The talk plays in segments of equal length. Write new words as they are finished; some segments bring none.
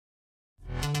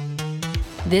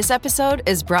This episode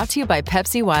is brought to you by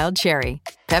Pepsi Wild Cherry.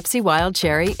 Pepsi Wild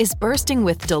Cherry is bursting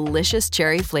with delicious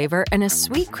cherry flavor and a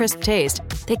sweet, crisp taste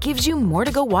that gives you more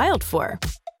to go wild for.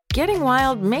 Getting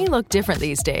wild may look different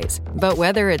these days, but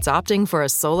whether it's opting for a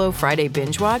solo Friday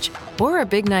binge watch or a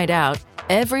big night out,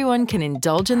 everyone can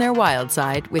indulge in their wild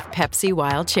side with Pepsi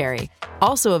Wild Cherry.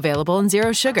 Also available in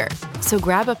Zero Sugar. So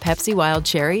grab a Pepsi Wild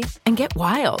Cherry and get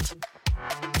wild.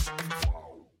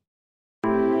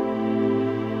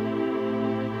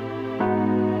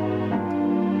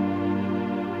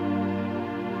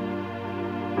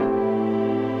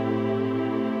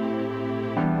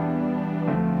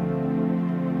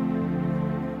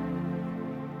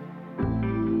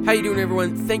 How you doing,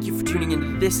 everyone? Thank you for tuning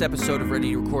into this episode of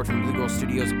Ready to Record from Blue Girl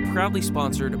Studios, proudly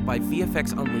sponsored by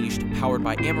VFX Unleashed, powered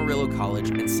by Amarillo College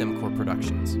and Semcor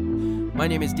Productions. My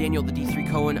name is Daniel the D3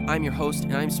 Cohen. I'm your host,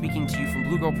 and I'm speaking to you from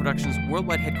Blue Girl Productions'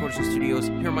 worldwide headquarters and studios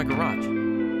here in my garage.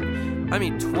 I'm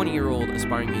a 20-year-old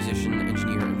aspiring musician,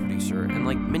 engineer, and producer, and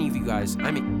like many of you guys,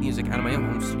 I make music out of my own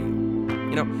home studio.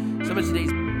 You know, some of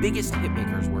today's biggest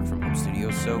hitmakers work from home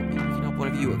studios, so maybe we can help one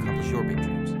of you accomplish your big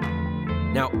dreams.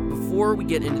 Now, before we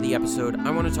get into the episode,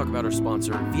 I want to talk about our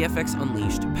sponsor, VFX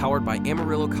Unleashed, powered by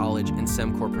Amarillo College and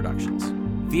Semcor Productions.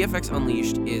 VFX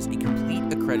Unleashed is a complete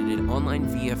accredited online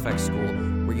VFX school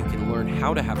where you can learn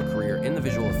how to have a career in the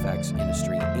visual effects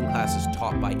industry in classes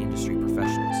taught by industry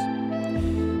professionals.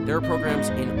 There are programs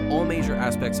in all major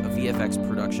aspects of VFX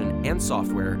production and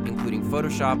software, including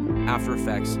Photoshop, After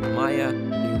Effects, Maya,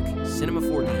 Nuke, Cinema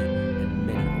 4D, and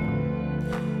many more.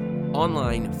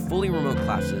 Online, fully remote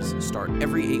classes start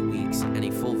every 8 weeks, and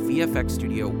a full VFX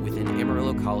studio within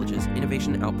Amarillo College's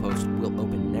Innovation Outpost will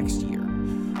open next year,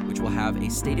 which will have a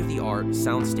state-of-the-art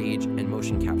soundstage and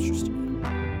motion capture studio.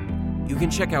 You can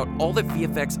check out all that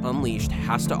VFX Unleashed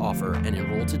has to offer and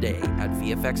enroll today at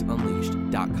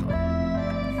vfxunleashed.com.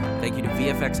 Thank you to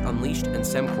VFX Unleashed and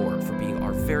Semcor for being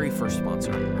our very first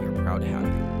sponsor. We are proud to have you.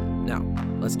 Now,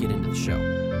 let's get into the show.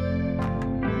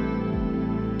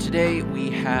 Today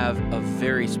we have a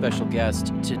very special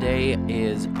guest. Today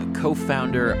is a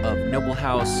co-founder of Noble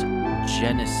House,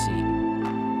 Genesee.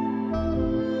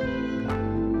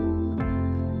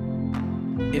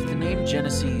 If the name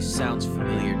Genesee sounds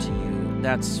familiar to you,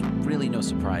 that's really no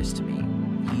surprise to me.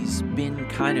 He's been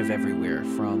kind of everywhere,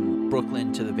 from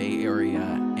Brooklyn to the Bay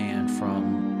Area, and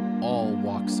from all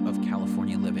walks of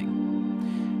California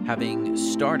living. Having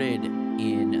started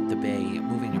in the Bay,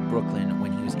 moving to Brooklyn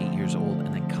when he was 8 years old,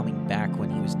 and then coming back when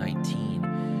he was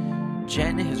 19,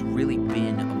 Jen has really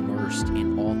been immersed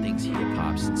in all things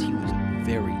hip-hop since he was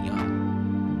very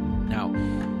young. Now,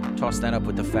 toss that up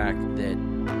with the fact that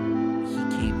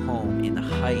he came home in the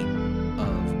height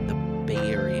of the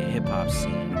Bay Area hip-hop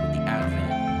scene with the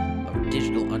advent of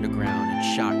Digital Underground and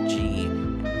Shock G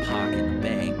and Pac in the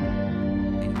Bay.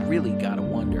 And you really gotta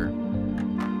wonder,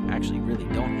 actually really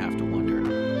don't have to wonder,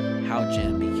 how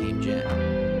Jen became Jen.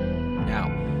 Now,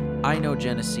 I know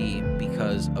Genesee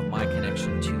because of my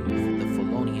connection to the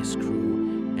Felonious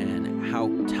crew and how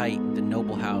tight the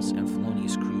Noble House and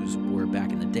Felonious crews were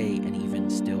back in the day and even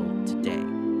still today.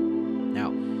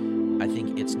 Now, I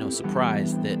think it's no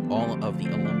surprise that all of the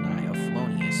alumni of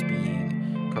Felonious,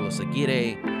 being Carlos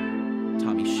Aguirre,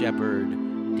 Tommy Shepard,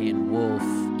 Dan Wolf,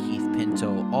 Keith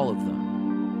Pinto, all of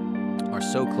them are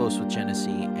so close with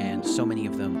Genesee, and so many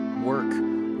of them work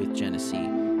with Genesee,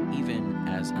 even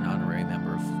as an honorary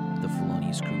member of the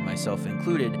Felonious crew, myself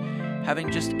included, having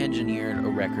just engineered a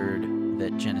record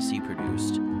that Genesee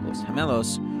produced, Los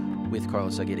Gemelos, with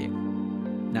Carlos Aguirre.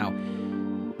 Now,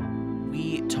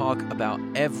 we talk about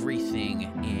everything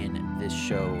in this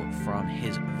show, from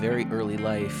his very early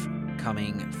life,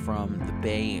 coming from the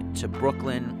Bay to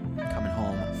Brooklyn, coming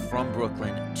home from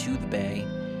Brooklyn to the Bay,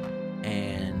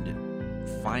 and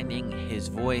finding his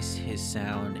voice, his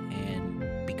sound,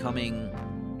 and becoming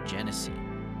Genesee.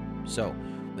 So,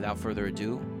 without further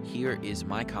ado, here is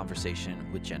my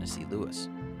conversation with Genesee Lewis.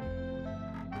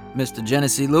 Mr.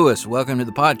 Genesee Lewis, welcome to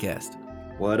the podcast.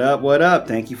 What up, what up?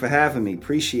 Thank you for having me.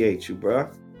 Appreciate you, bro.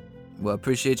 Well,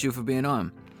 appreciate you for being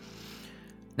on.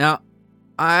 Now,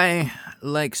 I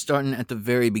like starting at the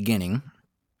very beginning.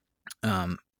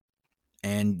 And,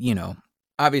 you know,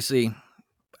 obviously,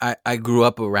 I grew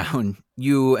up around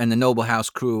you and the Noble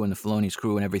House crew and the Felonious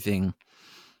crew and everything.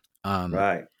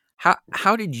 Right.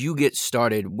 How did you get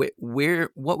started? What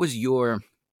was your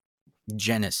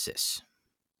genesis,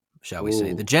 shall we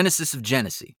say? The genesis of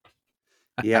Genesee.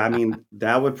 Yeah, I mean,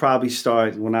 that would probably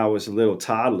start when I was a little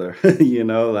toddler,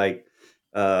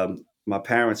 my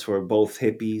parents were both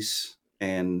hippies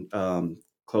and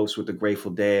close with the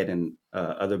Grateful Dead and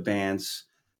other bands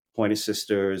Pointer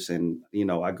Sisters, and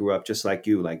I grew up just like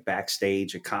you, like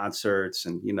backstage at concerts,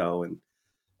 and and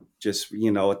just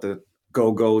at the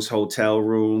Go Go's hotel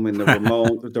room and the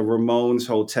Ramones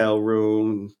hotel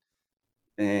room,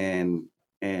 and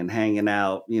hanging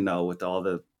out, with all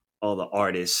the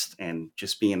artists, and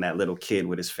just being that little kid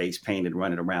with his face painted,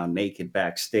 running around naked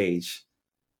backstage,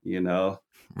 you know.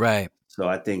 Right. So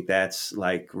I think that's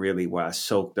like really where I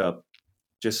soaked up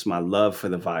just my love for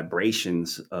the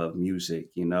vibrations of music,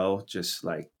 just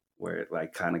like where it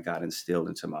like kind of got instilled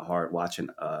into my heart watching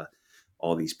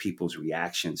all these people's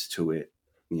reactions to it,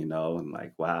 and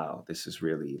like, wow, this is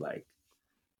really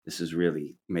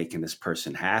making this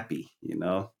person happy,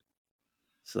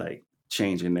 It's like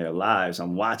changing their lives.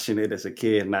 I'm watching it as a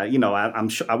kid, and I'm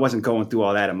sure I wasn't going through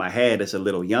all that in my head as a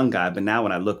little young guy, but now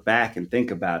when I look back and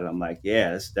think about it, I'm like,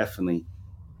 yeah, it's definitely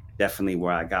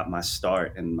where I got my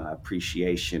start and my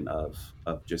appreciation of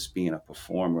just being a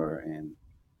performer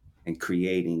and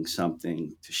creating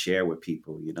something to share with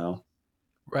people.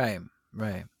 Right.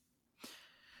 Right.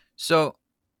 So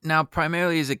now,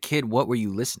 primarily as a kid, what were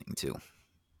you listening to?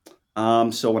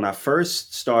 So when I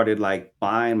first started like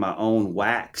buying my own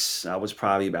wax, I was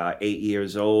probably about 8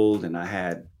 years old, and I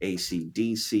had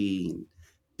AC/DC and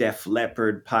Def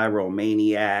Leppard,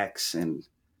 Pyromaniacs, and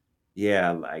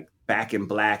yeah, like Back in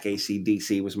Black.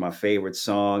 AC/DC was my favorite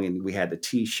song, and we had the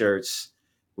T-shirts.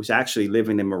 Was actually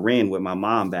living in Marin with my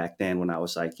mom back then when I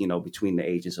was like, between the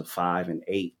ages of 5 and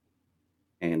 8,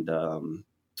 and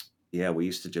yeah, we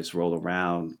used to just roll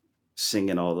around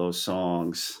singing all those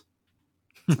songs.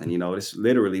 And this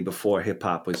literally before hip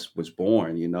hop was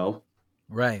born.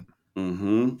 Right.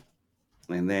 hmm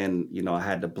And then I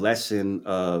had the blessing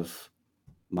of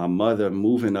my mother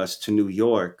moving us to New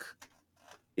York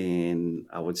in,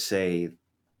 I would say,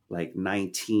 like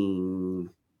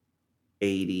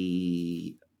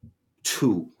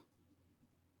 1982,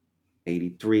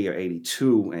 83 or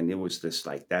 82, and it was this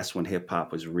like that's when hip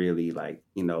hop was really like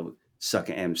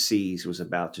Sucker MCs was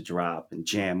about to drop and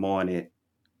Jam on It.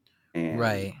 And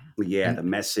Right. yeah, And the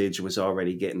Message was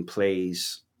already getting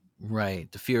plays.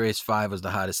 right. The Furious Five was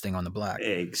the hottest thing on the block.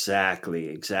 Exactly.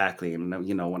 And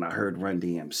when I heard Run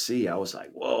DMC, I was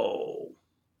like, whoa,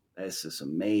 this is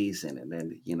amazing. And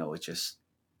then,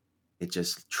 it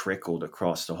just trickled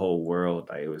across the whole world.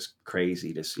 Like, it was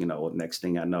crazy. This, next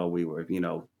thing I know, we were,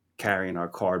 carrying our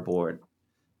cardboard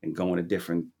and going to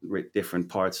different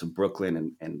parts of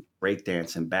Brooklyn and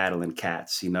breakdancing, battling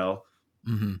cats.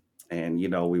 Mm-hmm. And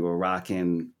we were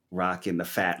rocking the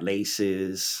fat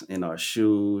laces in our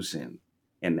shoes, and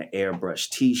the airbrush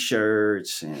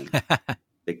t-shirts and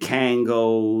the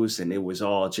Kangos, and it was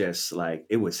all just like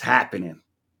it was happening.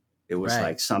 It was Right.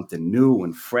 like something new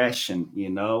and fresh, and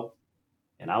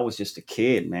I was just a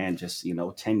kid, man, just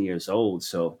 10 years old,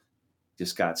 so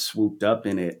just got swooped up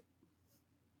in it,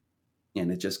 and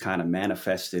it just kind of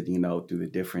manifested through the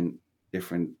different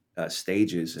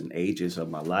stages and ages of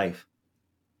my life.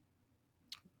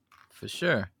 For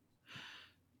sure.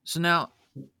 So now,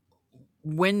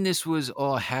 when this was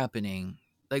all happening,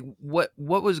 like what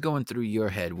was going through your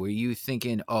head? Were you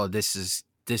thinking, "Oh, this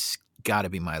got to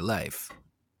be my life"?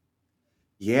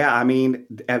 Yeah, I mean,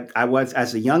 I was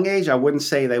as a young age, I wouldn't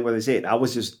say that was it. I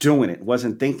was just doing it,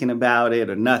 wasn't thinking about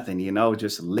it or nothing,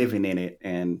 just living in it,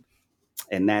 and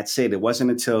that's it. It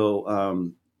wasn't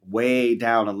until way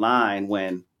down the line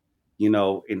when,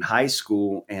 in high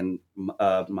school, and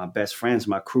my best friends,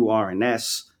 my crew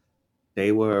RNS,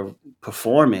 they were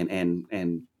performing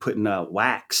and putting up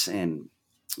wax, and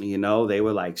they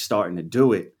were like starting to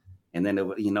do it, and then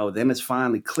then it's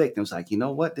finally clicked. It was like,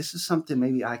 what, this is something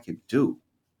maybe I could do.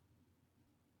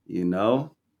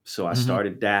 So I Mm-hmm.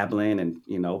 started dabbling and,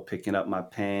 picking up my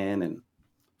pen and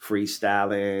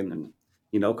freestyling, and,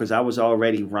 because I was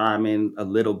already rhyming a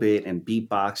little bit and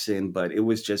beatboxing, but it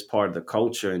was just part of the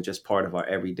culture and just part of our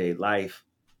everyday life,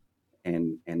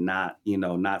 and not,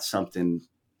 not something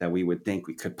that we would think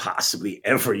we could possibly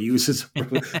ever use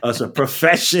as a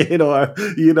profession, or,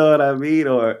 you know what I mean?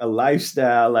 Or a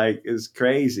lifestyle. Like, it's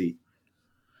crazy.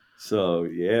 So,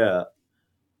 yeah.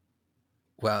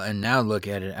 Well, and now look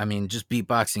at it. I mean, just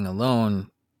beatboxing alone,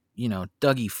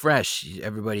 Dougie Fresh,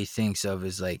 everybody thinks of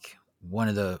as like one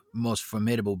of the most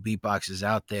formidable beatboxers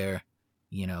out there,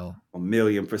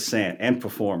 1,000,000%. And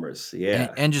performers.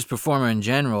 Yeah, and just performer in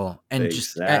general, and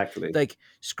just exactly. like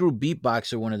Screw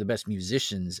Beatboxer, one of the best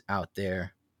musicians out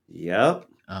there, Yep.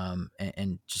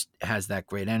 and just has that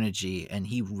great energy, and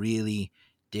he really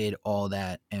did all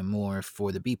that and more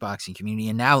for the beatboxing community.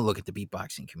 And now look at the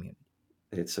beatboxing community.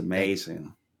 It's Like,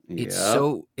 amazing. it's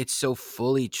Yep. so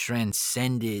fully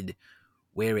transcended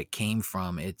where it came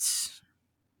from. It's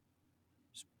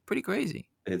pretty crazy.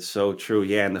 It's so true.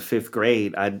 Yeah, in the fifth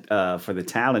grade, I for the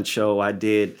talent show, I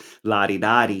did Lottie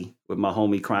Dottie with my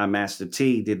homie Crime Master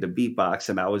T, did the beatbox,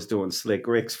 and I was doing Slick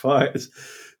Rick's parts.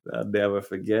 I'll never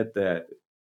forget that.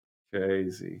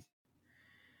 Crazy.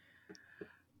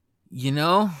 You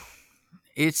know,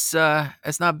 it's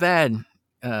not bad.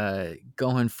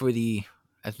 Going for the,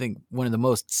 I think, one of the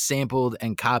most sampled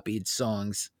and copied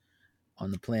songs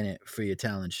on the planet for your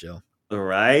talent show. All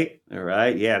right, all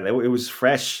right. Yeah, it was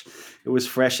fresh. It was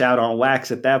fresh out on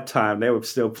wax at that time. They were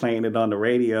still playing it on the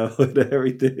radio and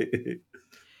everything.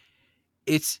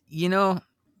 It's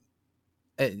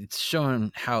it's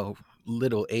showing how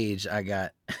little age I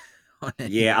got on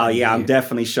Yeah, oh anything yeah, I'm here.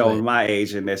 definitely showing But my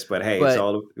age in this, but hey, it's but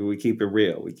all we keep it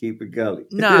real. We keep it gully.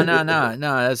 no.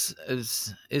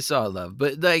 That's it's all love.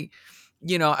 But like,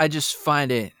 I just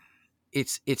find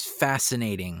it's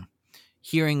fascinating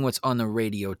hearing what's on the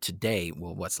radio today.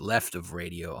 Well, what's left of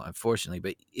radio, unfortunately,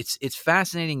 but it's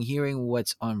fascinating hearing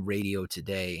what's on radio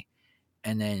today.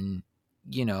 And then,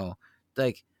 you know,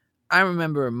 like I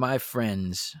remember my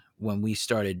friends when we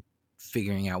started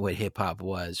figuring out what hip hop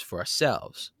was for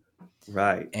ourselves,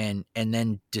 Right. and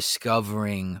then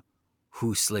discovering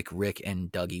who Slick Rick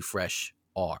and Dougie Fresh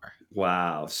are.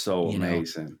 Wow, so You know,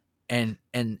 amazing. and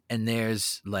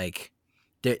there's like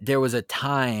there was a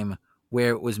time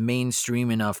where it was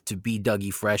mainstream enough to be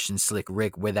Dougie Fresh and Slick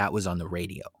Rick where that was on the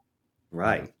radio.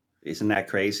 Right. Isn't that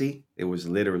crazy? It was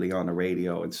literally on the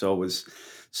radio, and so was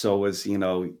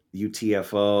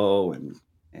UTFO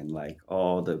and like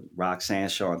all the Roxanne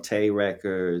Shante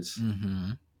records.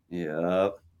 Mm-hmm. Yeah.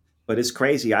 But it's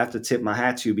crazy. I have to tip my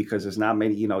hat to you because there's not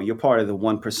many, you're part of the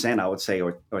 1%, I would say,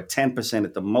 or 10%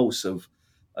 at the most of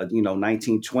a,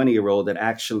 19, 20-year-old that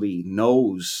actually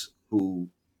knows who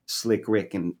Slick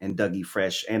Rick and Dougie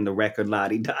Fresh and the record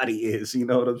Lottie Dottie is. You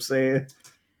know what I'm saying?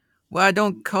 Well, I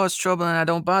don't cause trouble and I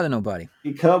don't bother nobody.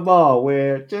 Come on,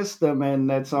 we're just the man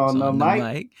that's It's on the on the mic.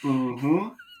 mic. Mm-hmm.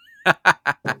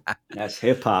 That's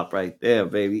hip hop right there,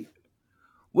 baby.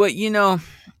 Well,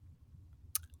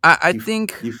 I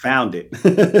think You found it.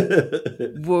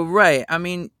 well, right. I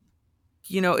mean,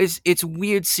 it's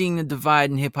weird seeing the divide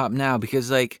in hip hop now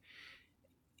because like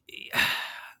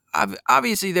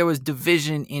obviously there was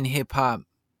division in hip hop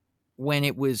when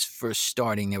it was first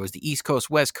starting. There was the East Coast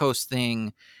West Coast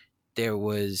thing. There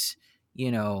was,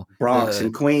 Bronx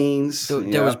and Queens.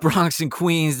 There was Bronx and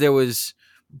Queens. There was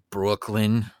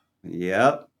Brooklyn.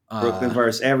 Yep. Brooklyn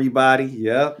versus everybody.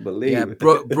 Yep. Believe it.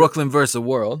 Brooklyn versus the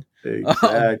world.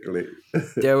 Exactly.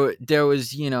 There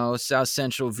was, South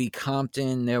Central v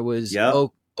Compton. There was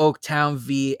Oaktown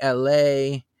v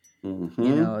LA.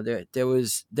 Mm-hmm.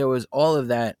 There was all of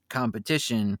that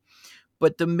competition.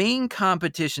 But the main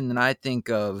competition that I think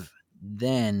of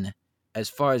then, as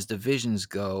far as divisions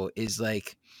go, is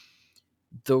like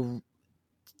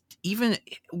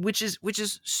which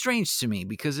is strange to me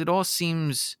because it all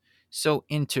seems so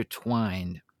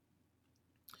intertwined,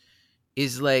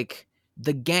 is like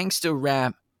the gangster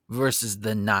rap versus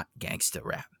the not gangster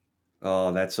rap.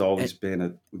 Oh, that's always been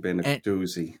a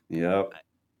doozy. Yep.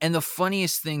 And the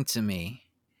funniest thing to me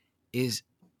is,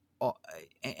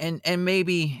 and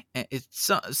maybe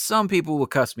some people will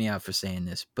cuss me out for saying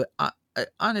this, but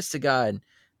honest to God,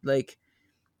 like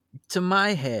to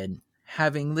my head,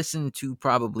 having listened to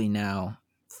probably now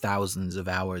thousands of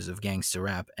hours of gangster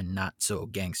rap and not so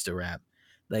gangster rap,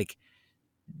 like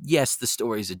yes, the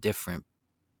stories are different,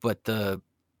 but the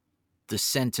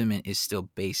sentiment is still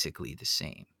basically the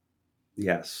same.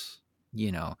 Yes.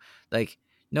 Like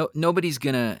nobody's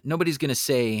gonna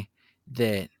say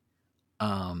that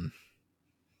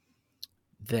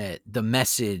that the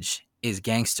message is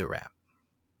gangster rap,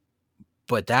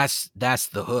 but that's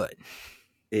the hood.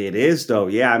 It is though.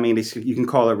 Yeah. I mean, you can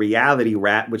call it reality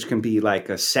rap, which can be like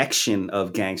a section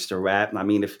of gangster rap. I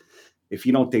mean, if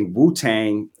you don't think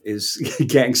Wu-Tang is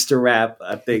gangster rap,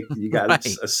 I think you got Right.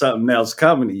 something else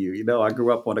coming to you. I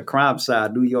grew up on the crime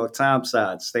side, New York Times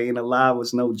side. Staying alive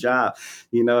was no job.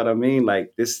 You know what I mean?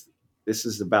 Like this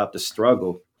is about the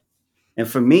struggle. And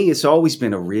for me, it's always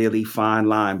been a really fine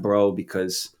line, bro,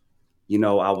 because,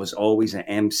 I was always an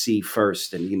MC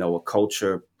first and, a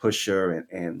culture pusher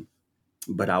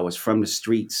but I was from the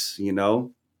streets, and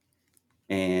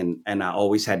I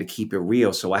always had to keep it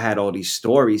real. So I had all these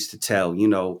stories to tell,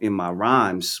 in my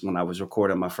rhymes when I was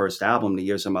recording my first album, The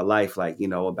Years of My Life, like,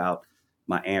 about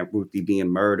my Aunt Ruthie being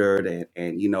murdered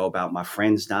and about my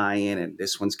friends dying and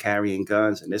this one's carrying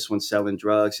guns and this one's selling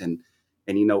drugs. And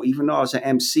even though I was an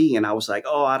MC and I was like,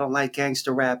 oh, I don't like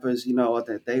gangster rappers,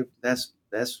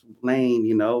 that's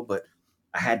lame, but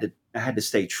I had to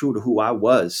stay true to who I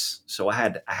was. So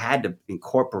I had to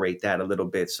incorporate that a little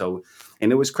bit. So,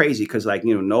 and it was crazy because, like,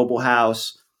 you know, Noble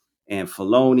House and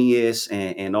Felonious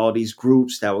and all these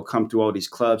groups that would come through all these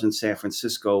clubs in San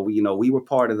Francisco, we were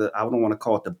part of the, I don't want to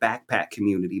call it the backpack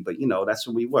community, but that's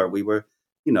what we were. We were,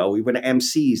 we were the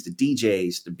MCs, the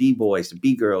DJs, the B-boys, the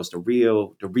B-girls, the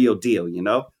real deal,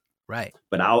 Right.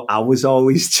 But I was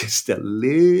always just a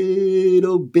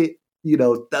little bit,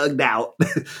 thugged out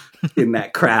in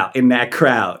that crowd,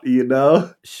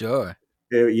 Sure.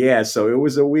 Yeah, so it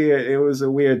was a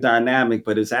weird dynamic,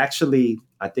 but it's actually,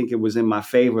 I think it was in my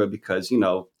favor because,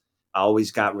 I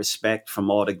always got respect from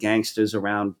all the gangsters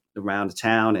around the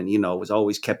town, and, was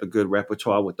always kept a good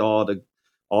repertoire with all the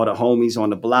homies on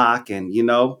the block. And,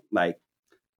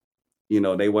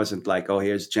 they wasn't like, oh,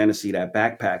 here's Genesee, that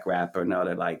backpack rapper. No,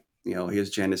 they're like, here's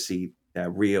Genesee,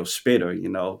 that real spitter,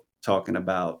 talking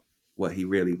about what he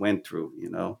really went through,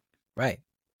 Right.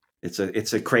 It's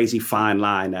a crazy fine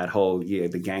line, that whole,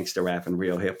 the gangster rap and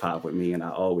real hip hop with me. And I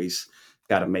always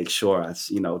got to make sure I,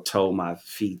 toe my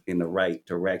feet in the right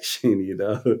direction,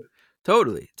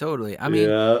 Totally. I mean,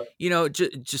 yeah.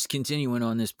 just continuing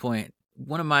on this point,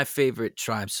 one of my favorite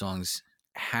Tribe songs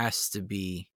has to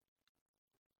be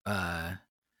the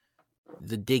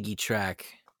Diggy track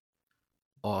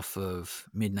off of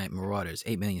Midnight Marauders,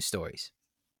 8 Million Stories.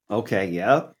 Okay,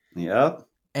 yep.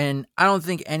 And I don't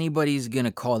think anybody's going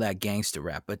to call that gangster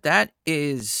rap, but that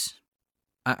is,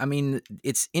 I mean,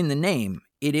 it's in the name.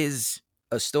 It is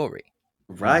a story.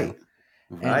 Right.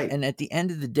 Right. And at the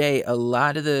end of the day, a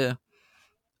lot of the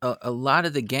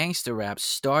gangster rap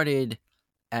started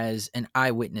as an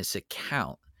eyewitness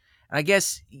account. And I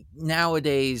guess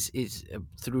nowadays is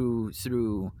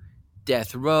through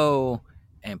Death Row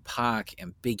and Pac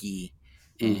and Biggie.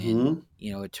 And,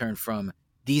 it turned from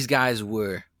these guys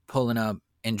were pulling up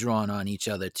and drawing on each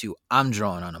other to I'm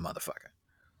drawing on a motherfucker.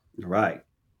 Right.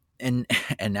 And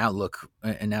now look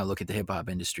at the hip hop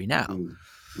industry now.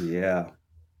 Yeah.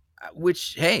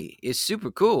 Which, hey, is super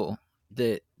cool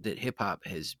that hip hop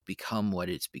has become what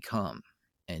it's become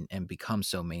and become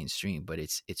so mainstream. But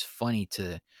it's funny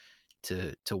to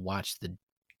watch the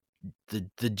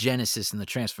genesis and the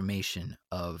transformation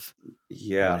of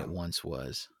what it once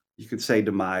was. You could say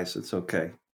demise. It's okay.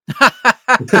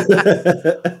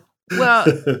 Well,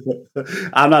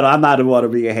 I'm not want to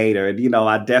be a hater, and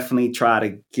I definitely try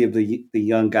to give the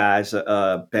young guys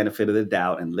a benefit of the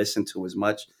doubt and listen to as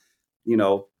much,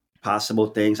 possible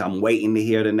things. I'm waiting to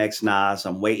hear the next Nas.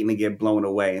 I'm waiting to get blown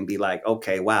away and be like,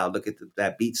 okay, wow, look at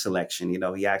that beat selection.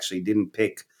 He actually didn't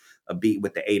pick a beat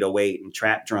with the 808 and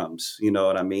trap drums. You know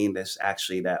what I mean? There's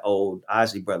actually that old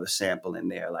Ozzy Brothers sample in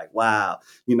there. Like, wow,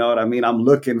 you know what I mean? I'm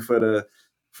looking for the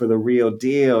real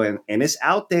deal, and it's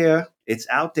out there. It's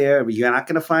out there, but you're not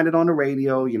going to find it on the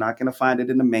radio. You're not going to find it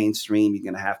in the mainstream. You're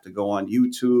going to have to go on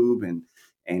YouTube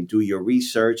and do your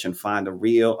research and find the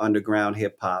real underground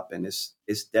hip hop. And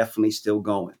it's definitely still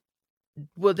going.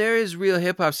 Well, there is real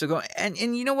hip hop still going. And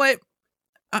you know what?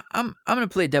 I'm going to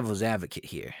play devil's advocate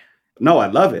here. No, I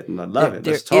love it. Let's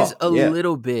there talk. Is a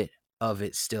little bit of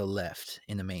it still left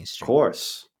in the mainstream. Of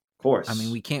course. I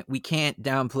mean, we can't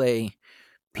downplay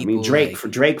people. I mean,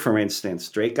 Drake, for instance,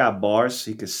 Drake got bars.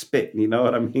 He could spit. You know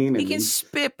what I mean? He can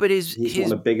spit, but he's one of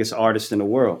the biggest artists in the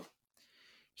world.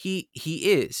 He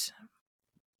is,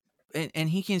 and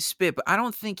he can spit, but I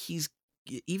don't think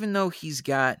even though he's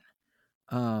got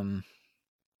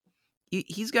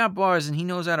he's got bars and he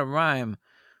knows how to rhyme,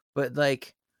 but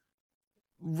like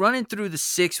running through the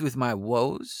 6 with my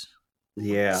woes,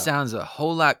 sounds a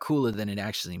whole lot cooler than it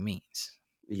actually means.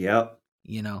 Yep.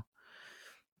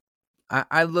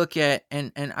 I look at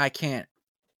and I can't,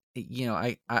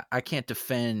 I can't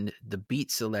defend the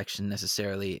beat selection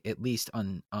necessarily, at least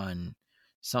on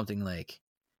something like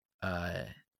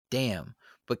Damn,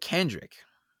 but Kendrick,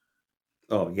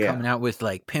 coming out with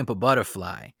like Pimp a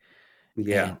Butterfly,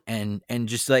 and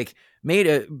just like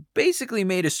basically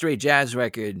made a straight jazz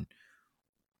record,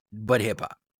 but hip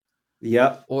hop.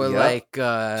 Yep. Or like took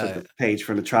a page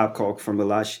from the Tribe Called from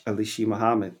Alishi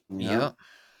Muhammad. Yep.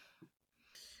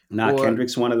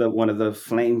 Kendrick's one of the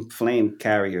flame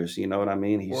carriers. You know what I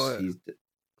mean? He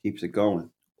keeps it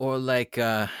going. Or like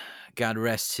God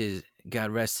rest his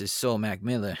soul, Mac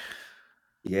Miller.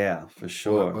 Yeah, for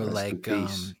sure. Or like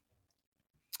and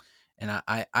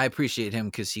I appreciate him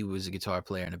because he was a guitar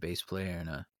player and a bass player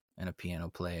and a piano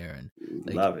player, and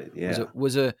like, love it. Yeah,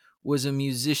 was a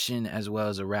musician as well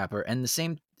as a rapper, and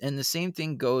the same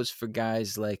thing goes for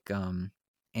guys like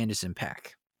Anderson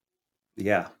 .Paak.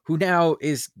 Yeah, who now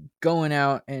is going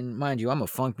out, and mind you, I'm a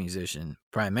funk musician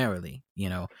primarily,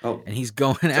 and he's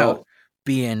going out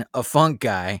being a funk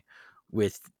guy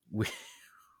with with,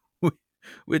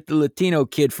 with the Latino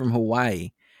kid from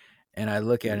Hawaii, and I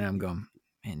look at it and I'm going,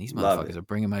 man, these Love motherfuckers it. are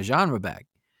bringing my genre back.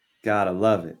 Gotta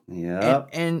love it. Yep.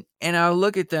 And I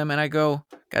look at them and I go,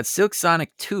 God, Silk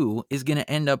Sonic 2 is gonna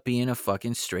end up being a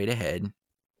fucking straight ahead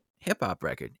hip hop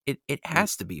record. It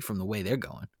has to be from the way they're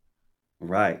going.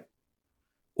 Right.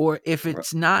 Or if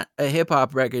it's not a hip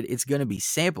hop record, it's gonna be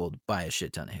sampled by a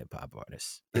shit ton of hip hop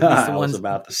artists. At least the I ones was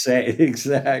about to say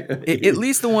exactly. at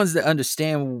least the ones that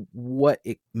understand what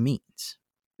it means.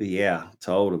 Yeah,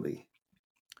 totally.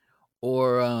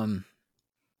 Or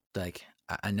like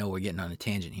I know we're getting on a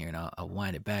tangent here, and I'll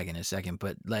wind it back in a second.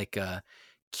 But like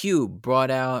Cube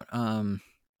brought out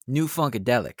New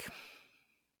Funkadelic.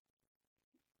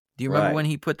 Do you remember when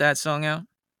he put that song out?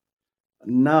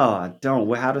 No, I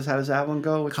don't. How does that one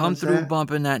go? Which Come through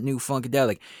bumping that New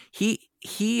Funkadelic. He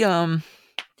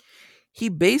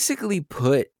basically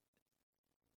put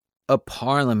a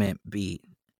Parliament beat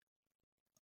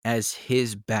as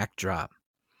his backdrop.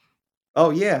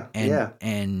 Oh yeah,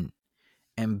 and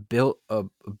built a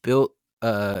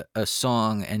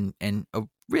song and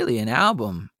really an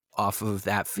album off of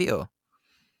that feel.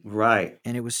 Right.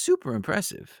 And it was super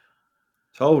impressive.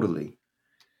 Totally.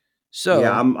 So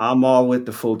yeah, I'm all with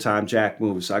the full-time Jack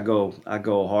moves. I go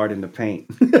hard in the paint.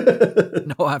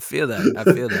 No, I feel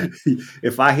that.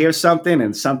 If I hear something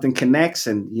and something connects,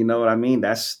 and you know what I mean,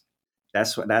 that's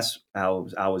how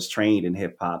I was trained in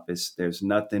hip hop. There's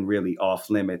nothing really off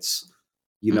limits,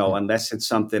 you know, unless it's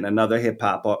another hip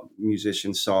hop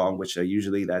musician song, which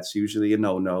that's usually a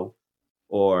no,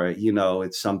 or you know,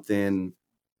 it's something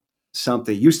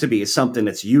used to be it's something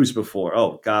that's used before.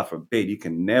 Oh, God forbid, you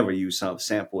can never use some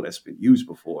sample that's been used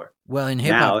before. Well, in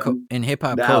hip hop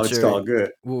now culture, it's all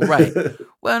good. Well, right.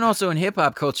 Well, and also in hip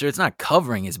hop culture, it's not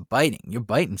covering; it's biting. You're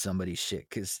biting somebody's shit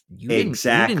because you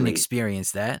didn't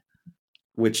experience that.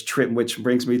 Which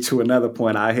brings me to another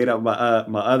point. I hit up my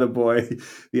other boy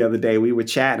the other day. We were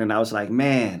chatting, and I was like,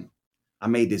 "Man, I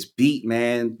made this beat,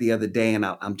 man, the other day, and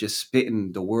I'm just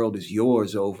spitting 'The World Is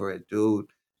Yours' over it, dude."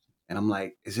 And I'm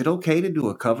like, is it okay to do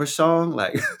a cover song?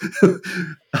 Like,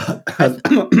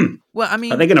 well, I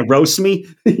mean, are they going to roast me?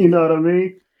 You know what I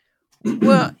mean?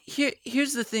 Well,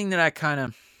 here's the thing that I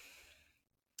kind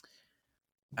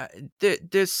of,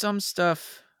 there's some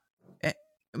stuff,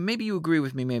 maybe you agree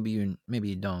with me, maybe you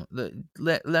don't.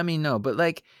 Let me know. But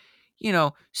like, you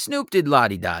know, Snoop did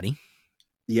Lottie Dottie.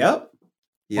 Yep.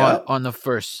 On the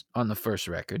first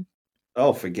record.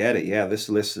 Oh, forget it. Yeah, this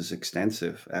list is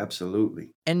extensive. Absolutely.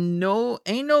 And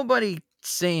ain't nobody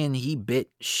saying he bit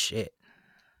shit.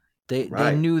 They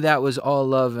knew that was all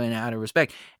love and out of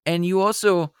respect. And you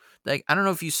also, like, I don't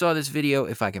know if you saw this video.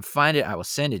 If I can find it, I will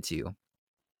send it to you.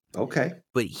 Okay.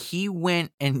 But he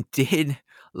went and did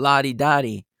Lottie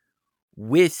Dottie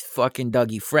with fucking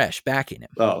Dougie Fresh backing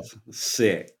him. Oh,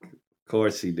 sick. Of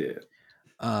course he did.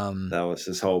 That was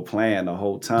his whole plan the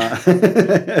whole time.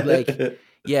 Like,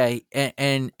 yeah,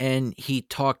 and he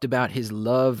talked about his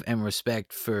love and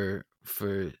respect for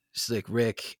Slick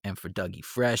Rick and for Dougie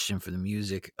Fresh and for the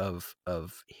music of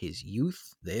his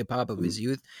youth, the hip hop of his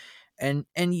youth, and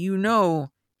you know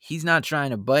he's not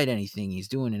trying to bite anything; he's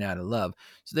doing it out of love.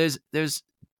 So there's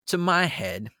to my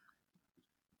head,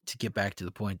 to get back to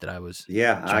the point that I was.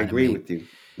 Yeah, I agree with you.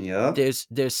 Yeah,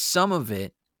 there's some of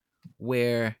it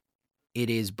where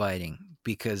it is biting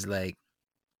because like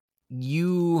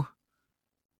you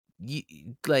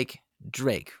like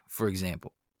Drake, for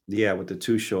example. Yeah, with the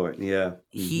Too Short. Yeah.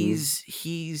 Mm-hmm.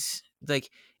 He's like,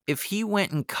 if he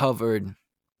went and covered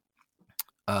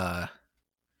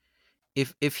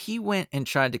if he went and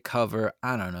tried to cover,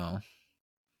 I don't know,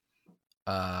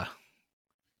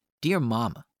 Dear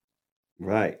Mama.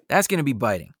 Right. That's gonna be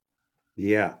biting.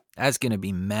 Yeah. That's gonna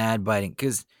be mad biting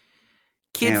because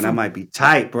that might be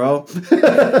tight, bro.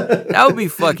 That would be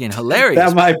fucking hilarious.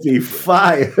 That might be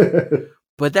fire.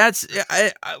 But that's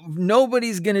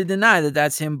nobody's gonna deny that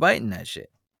that's him biting that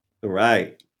shit.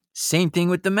 Right. Same thing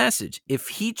with The Message. If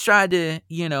he tried to,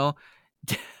 you know,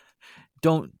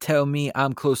 don't tell me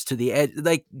I'm close to the edge,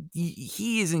 like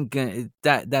he isn't gonna.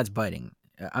 That's biting.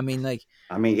 I mean,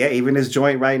 yeah, even his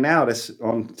joint right now that's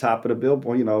on top of the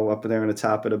Billboard, you know, up there in the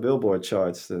top of the Billboard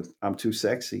charts. I'm Too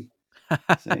Sexy.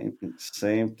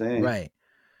 Same thing. Right.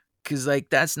 Because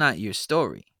like that's not your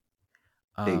story.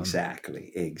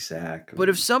 Exactly. But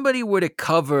if somebody were to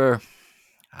cover,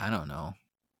 I don't know,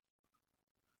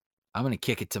 I'm gonna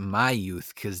kick it to my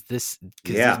youth because these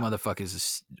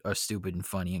motherfuckers are stupid and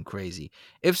funny and crazy.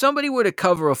 If somebody were to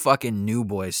cover a fucking New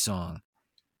Boys song,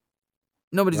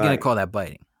 nobody's gonna call that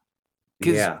biting.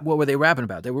 Because what were they rapping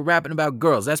about? They were rapping about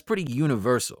girls. That's pretty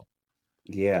universal.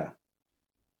 Yeah.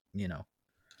 You know.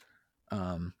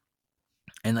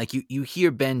 And like you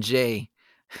hear Ben J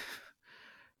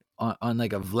on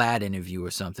like a Vlad interview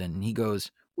or something, and he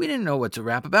goes, "We didn't know what to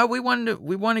rap about. We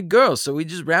wanted girls, so we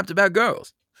just rapped about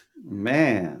girls."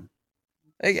 Man,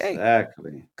 Like, hey,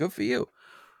 exactly. good for you.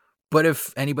 But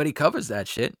if anybody covers that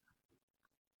shit,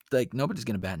 like nobody's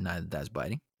gonna bat an eye that that's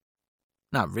biting.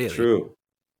 Not really.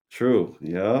 True.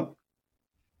 Yeah.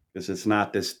 Because it's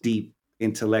not this deep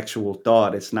intellectual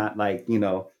thought. It's not like,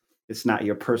 it's not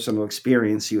your personal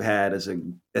experience you had as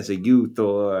a youth,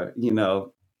 or,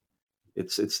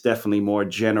 it's definitely more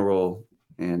general,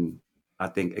 and I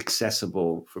think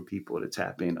accessible for people to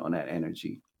tap in on that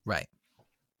energy. Right.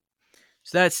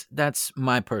 So that's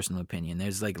my personal opinion.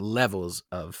 There's like levels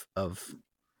of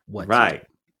what to do.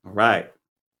 Right.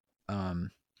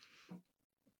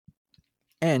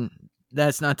 And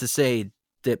that's not to say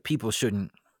that people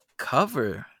shouldn't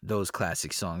cover those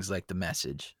classic songs like The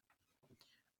Message.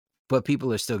 But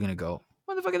people are still gonna go,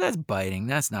 motherfucker, that's biting.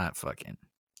 That's not fucking.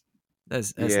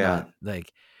 That's Yeah. not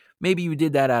like, maybe you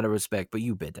did that out of respect, but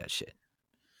you bit that shit.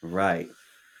 Right.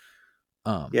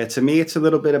 Yeah, to me, it's a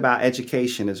little bit about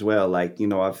education as well. Like,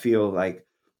 I feel like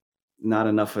not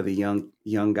enough of the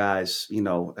young guys,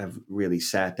 have really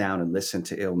sat down and listened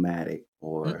to Illmatic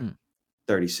or Mm-mm.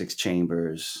 36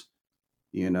 Chambers,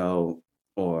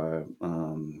 or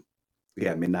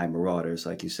Midnight Marauders,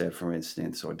 like you said, for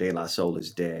instance, or De La Soul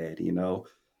is Dead,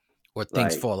 Or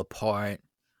Things like, Fall Apart.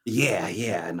 yeah,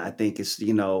 and I think it's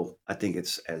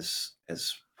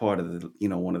as part of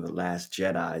the one of the last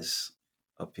Jedis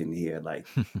up in here. Like,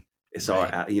 it's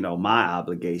Right. our my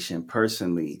obligation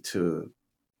personally to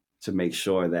make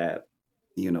sure that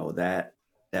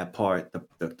that part,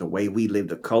 the way we live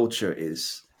the culture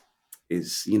is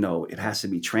it has to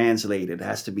be translated, it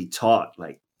has to be taught.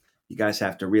 Like, you guys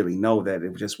have to really know that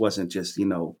it just wasn't just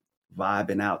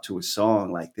vibing out to a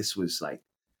song. Like, this was like,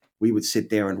 we would sit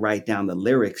there and write down the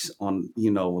lyrics on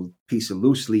a piece of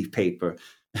loose leaf paper.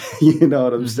 You know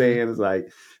what I'm saying? It's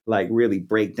like really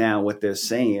break down what they're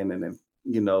saying, and then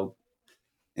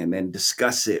and then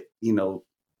discuss it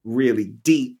really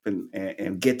deep,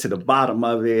 and get to the bottom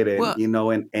of it. And Well,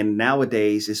 and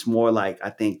nowadays it's more like, I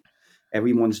think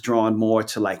everyone's drawn more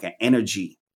to like an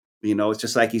energy. It's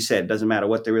just like you said, it doesn't matter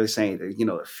what they're really saying.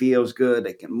 It feels good,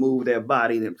 they can move their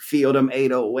body, they feel them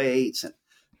 808s, and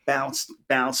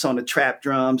bounce on the trap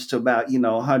drums to about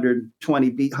 120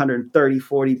 beat 130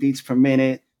 40 beats per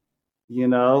minute. you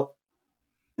know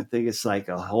I think it's like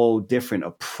a whole different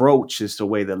approach as the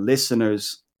way the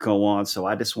listeners go on. So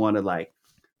I just want to like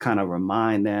kind of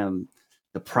remind them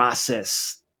the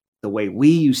process, the way we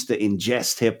used to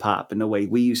ingest hip hop and the way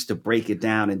we used to break it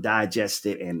down and digest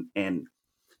it. And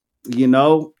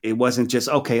it wasn't just,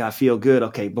 okay, I feel good.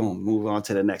 Okay, boom, move on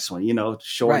to the next one,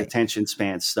 short right. attention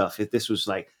span stuff. If this was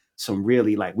like some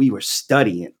really, like, we were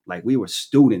studying, like we were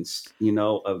students,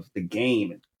 of the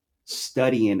game, and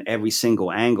studying every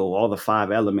single angle, all the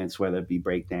 5 elements, whether it be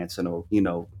breakdancing or,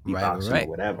 beatboxing Right. or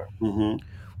whatever. Mm-hmm.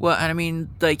 Well, and I mean,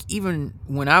 like, even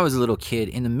when I was a little kid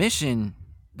in the Mission,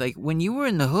 like when you were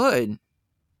in the hood,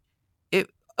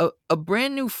 a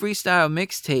brand new freestyle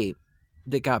mixtape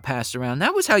that got passed around,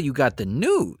 that was how you got the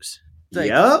news. Like,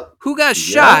 Yep. who got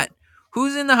shot,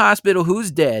 who's in the hospital,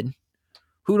 who's dead,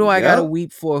 who do I gotta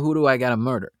weep for, who do I gotta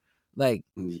murder? Like,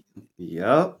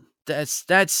 Yep.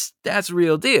 That's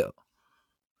real deal.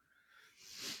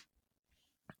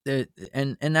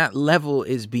 And that level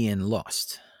is being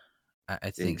lost. I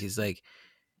think is like,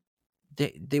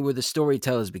 they were the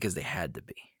storytellers because they had to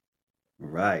be.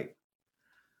 Right.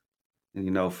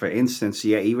 And, for instance,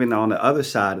 yeah, even on the other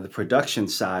side of the production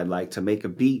side, like to make a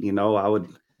beat,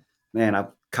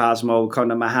 Cosmo would come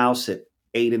to my house at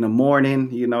 8 in the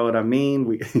morning. You know what I mean?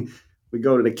 We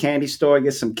go to the candy store,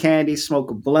 get some candy, smoke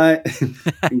a blunt,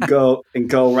 and go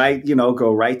right,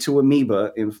 go right to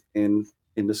Amoeba in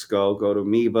the Skull. Go to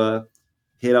Amoeba,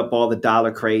 hit up all the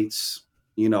dollar crates,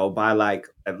 buy like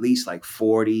at least like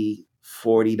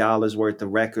 $40 worth of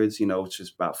records, which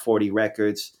is about 40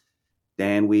 records.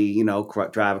 Then we,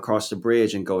 drive across the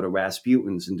bridge and go to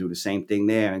Rasputin's and do the same thing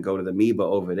there, and go to the Amoeba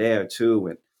over there too.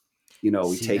 And,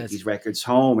 we take these records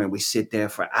home and we sit there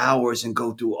for hours and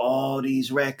go through all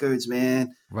these records,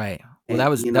 man. Right. Well, And,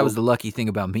 that was the lucky thing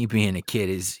about me being a kid,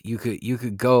 is you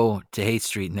could go to Haight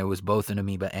Street and there was both an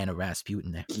Amoeba and a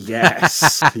Rasputin there.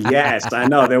 Yes, I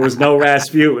know. There was no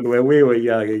Rasputin when we were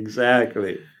young.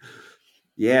 Exactly.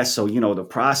 Yeah, so the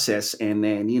process, and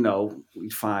then we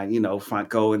find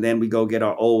go, and then we go get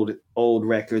our old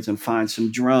records and find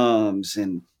some drums,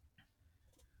 and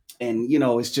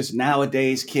it's just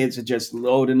nowadays kids are just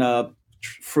loading up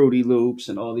Fruity Loops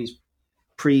and all these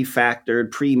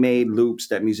pre-factored, pre-made loops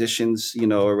that musicians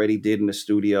already did in the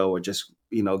studio, or just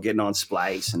getting on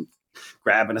Splice and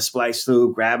grabbing a Splice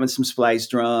loop, grabbing some Splice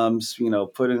drums,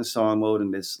 putting the song mode,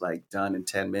 and it's like done in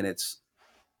 10 minutes,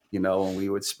 and we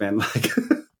would spend like,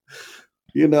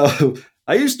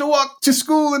 I used to walk to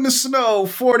school in the snow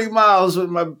 40 miles with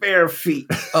my bare feet.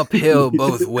 Uphill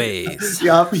both ways.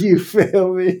 Yup, you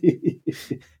feel me?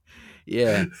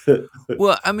 Yeah.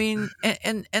 Well, I mean,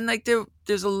 and like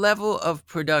there's a level of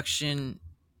production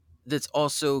that's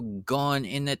also gone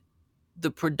in that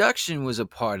the production was a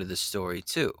part of the story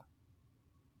too.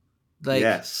 Like,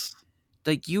 yes.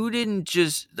 Like you didn't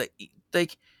just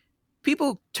like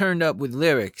people turned up with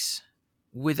lyrics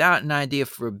without an idea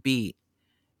for a beat,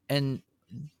 and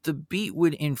the beat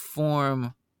would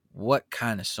inform what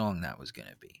kind of song that was going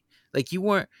to be. Like you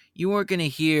weren't going to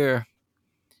hear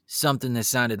something that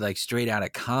sounded like Straight Outta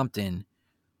Compton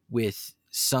with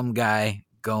some guy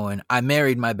going, "I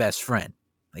married my best friend."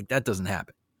 Like that doesn't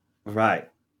happen. Right.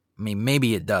 I mean,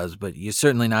 maybe it does, but you're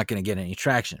certainly not going to get any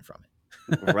traction from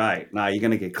it. Right. Nah, you're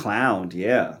going to get clowned.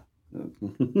 Yeah.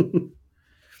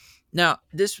 Now,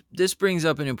 this brings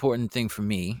up an important thing for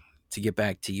me to get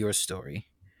back to your story.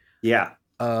 Yeah.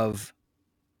 Of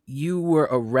you were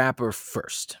a rapper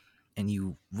first and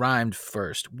you rhymed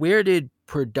first. Where did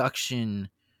production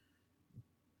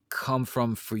come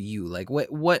from for you? Like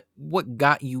what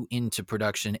got you into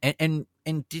production? And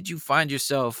did you find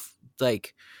yourself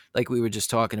like we were just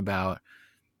talking about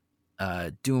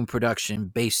doing production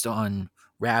based on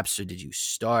raps, or did you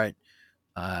start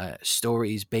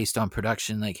stories based on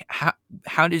production? Like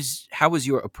how was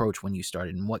your approach when you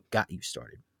started, and what got you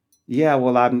started? Yeah,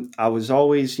 well, I was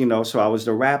always, so I was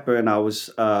the rapper, and I was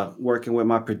working with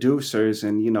my producers,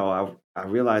 and I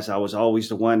realized I was always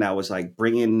the one that was like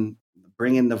bringing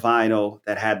the vinyl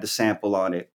that had the sample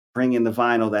on it, bringing the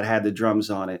vinyl that had the drums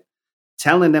on it,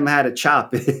 telling them how to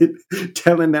chop it,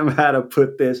 telling them how to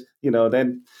put this,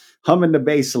 then humming the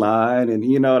bass line, and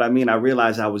you know what I mean. I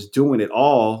realized I was doing it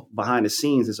all behind the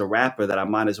scenes as a rapper, that I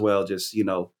might as well just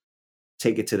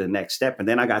take it to the next step. And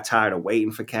then I got tired of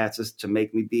waiting for cats to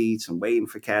make me beats and waiting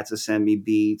for cats to send me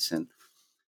beats. And,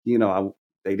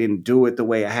 they didn't do it the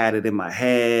way I had it in my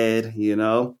head,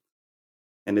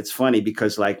 And it's funny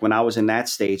because like when I was in that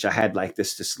stage, I had like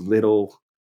this little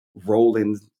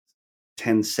rolling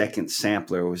 10-second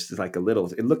sampler. It was like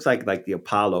it looks like the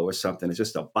Apollo or something. It's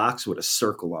just a box with a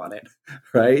circle on it,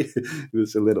 right? It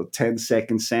was a little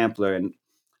 10-second sampler. And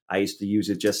I used to use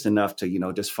it just enough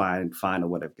to, just find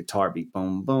a guitar beat,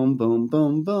 boom, boom, boom,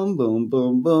 boom, boom, boom,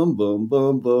 boom, boom, boom,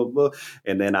 boom, boom, boom.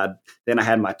 And then I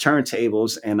had my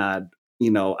turntables, and I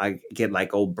get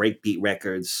like old breakbeat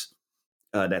records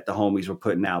that the homies were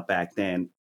putting out back then.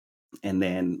 And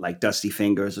then like Dusty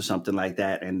Fingers or something like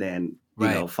that. And then,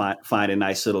 find a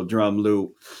nice little drum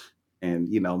loop and,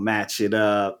 match it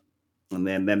up. And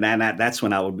then that's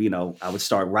when I would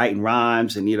start writing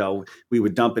rhymes, and, we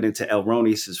would dump it into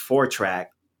Elronius's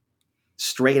 4-track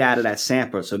straight out of that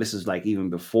sampler. So this is like even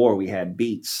before we had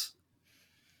beats,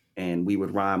 and we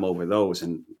would rhyme over those.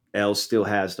 And El still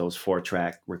has those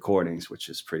 4-track recordings, which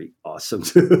is pretty awesome.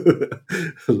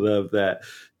 Love that.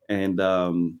 And,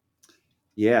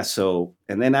 so,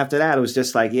 and then after that, it was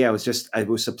just like, it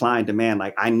was supply and demand.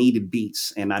 Like I needed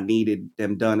beats, and I needed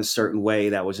them done a certain way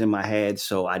that was in my head.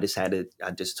 So I just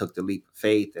took the leap of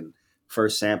faith. And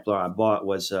first sampler I bought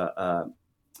was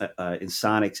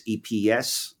Insonics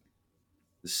EPS,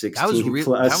 the 16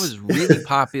 plus. That was really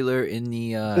popular in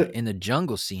the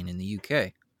jungle scene in the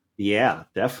UK. Yeah,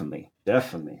 definitely.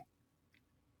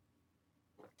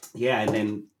 Yeah, and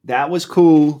then that was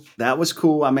cool.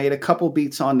 I made a couple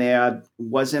beats on there. It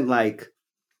wasn't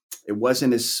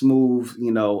as smooth,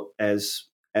 as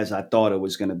I thought it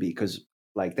was going to be, because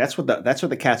like that's what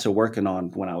the cats are working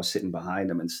on when I was sitting behind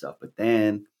them and stuff. But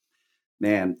then,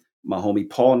 man, my homie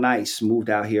Paul Nice moved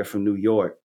out here from New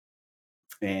York,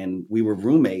 and we were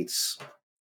roommates.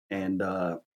 And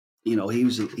he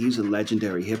was a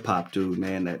legendary hip hop dude,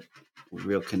 man, that was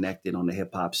real connected on the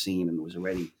hip hop scene, and was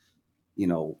already,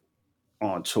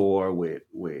 on tour with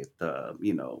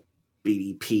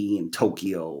BDP and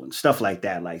Tokyo and stuff like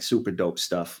that, like super dope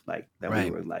stuff like that. Right.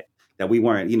 We were like that. We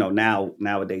weren't,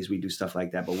 nowadays we do stuff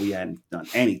like that, but we hadn't done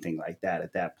anything like that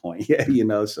at that point. Yeah,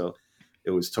 so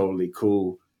it was totally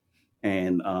cool.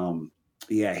 And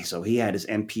so he had his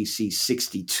MPC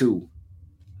 62.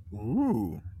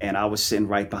 Ooh. And I was sitting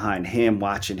right behind him,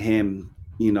 watching him,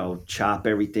 chop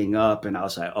everything up. And I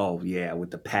was like, oh yeah,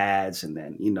 with the pads. And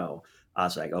then, I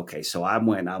was like, okay, so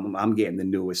I'm getting the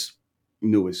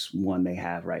newest one they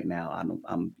have right now.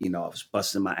 I was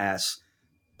busting my ass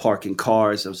parking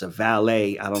cars. There was a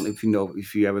valet. I don't know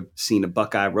if you ever seen a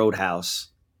Buckeye Roadhouse.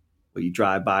 where you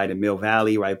drive by the Mill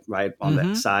Valley, right on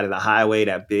the side of the highway,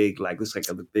 that big, like, looks like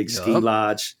a big ski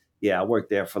lodge. Yeah, I worked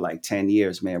there for like 10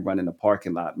 years, man, running the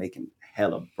parking lot, making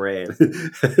hella bread.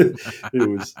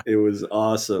 It was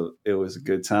awesome. It was a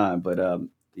good time. But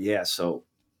yeah, so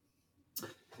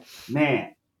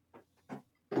man,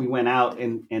 we went out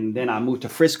and then I moved to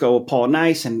Frisco with Paul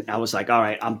Nice, and I was like, all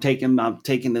right, I'm taking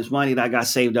this money that I got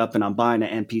saved up and I'm buying the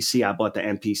MPC. I bought the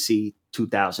MPC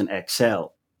 2000 XL.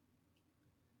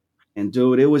 And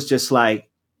dude, it was like,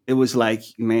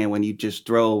 man, when you just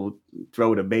throw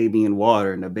the baby in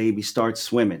water and the baby starts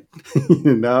swimming,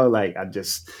 like I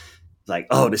just like,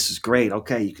 oh, this is great.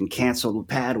 Okay, you can cancel the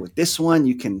pad with this one.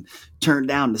 You can turn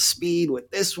down the speed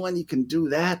with this one. You can do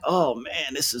that. Oh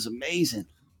man, this is amazing.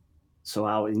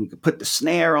 So you could put the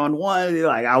snare on one.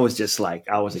 Like I was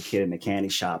a kid in the candy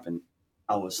shop, and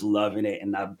I was loving it.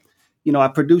 And I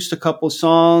produced a couple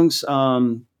songs.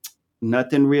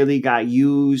 Nothing really got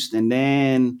used, and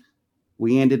then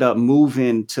we ended up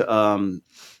moving to. I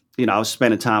was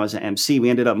spending time as an MC. We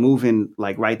ended up moving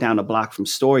like right down the block from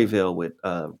Storyville with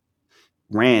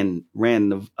Ran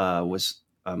was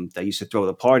that used to throw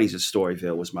the parties at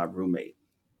Storyville, was my roommate.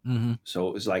 Mm-hmm. So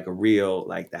it was like a real,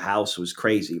 like the house was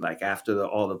crazy. Like after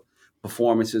all the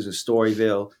performances of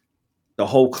Storyville, the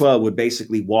whole club would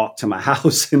basically walk to my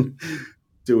house, and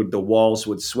dude, the walls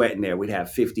would sweat in there. We'd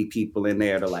have 50 people in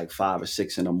there to like 5 or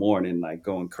 6 in the morning, like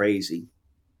going crazy.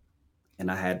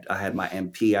 And I had my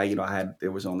MP.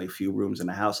 There was only a few rooms in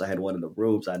the house. I had one of the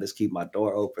rooms. I just keep my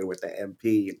door open with the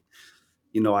MP. And,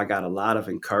 I got a lot of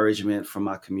encouragement from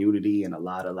my community and a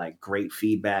lot of like great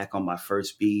feedback on my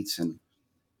first beats. And,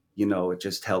 it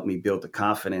just helped me build the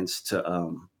confidence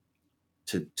to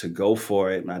go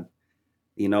for it. And I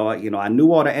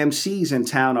knew all the MCs in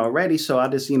town already. So I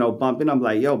just, bump in. I'm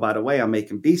like, yo, by the way, I'm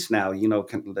making beats now,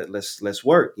 let's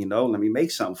work, let me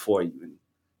make something for you. And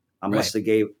I must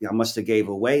have gave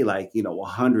away like,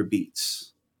 100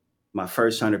 beats, my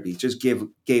first 100 beats, just gave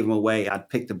them away. I'd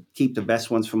keep the best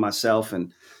ones for myself.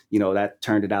 And, that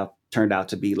turned out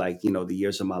to be like, The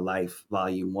Years of My Life,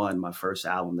 Volume 1, my first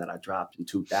album that I dropped in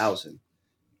 2000.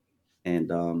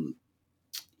 And,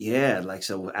 yeah, like,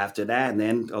 so after that, and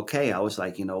then, okay, I was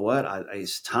like, you know what?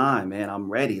 It's time, man.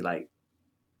 I'm ready. Like,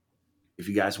 if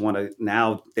you guys want to,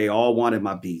 now they all wanted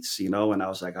my beats, and I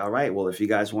was like, all right, well, if you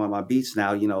guys want my beats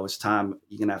now, it's time.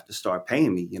 You're going to have to start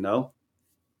paying me,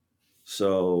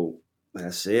 So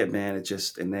that's it, man. It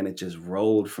just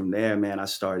rolled from there, man. I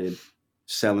started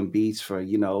selling beats for, I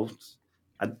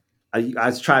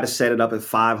tried to set it up at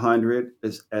 500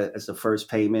 as the first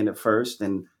payment at first.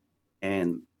 And,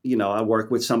 I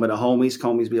work with some of the homies.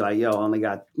 Homies be like, yo, I only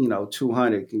got,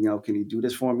 200. Can you do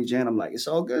this for me, Jan? I'm like, it's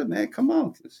all good, man. Come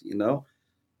on,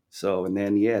 So, and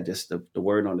then, yeah, just the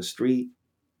word on the street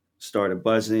started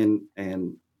buzzing.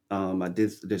 And I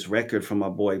did this record from my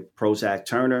boy Prozac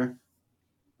Turner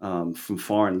from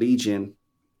Foreign Legion.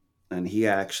 And he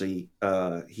actually,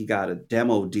 he got a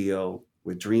demo deal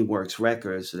with DreamWorks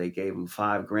Records. So they gave him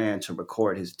 $5,000 to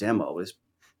record his demo. It's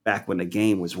back when the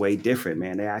game was way different,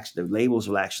 man. The labels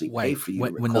will actually pay for you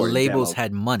when the labels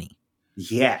had money.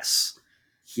 Yes,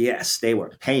 they were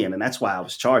paying, and that's why I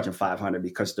was charging $500,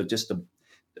 because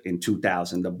in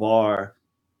 2000 the bar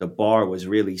was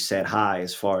really set high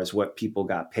as far as what people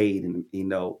got paid, and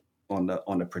on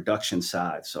the production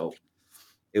side. So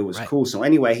it was cool. So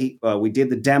anyway, we did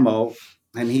the demo,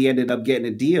 and he ended up getting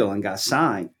a deal and got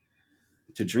signed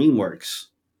to DreamWorks.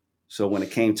 So when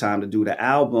it came time to do the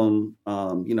album,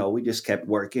 we just kept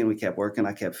working.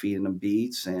 I kept feeding them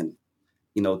beats, and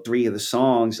 3 of the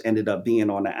songs ended up being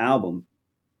on the album.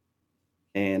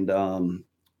 And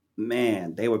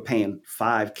man, they were paying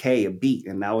 $5,000 a beat,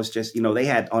 and that was just, they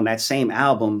had on that same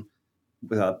album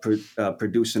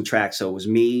producing tracks. So it was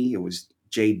me, it was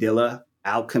Jay Dilla,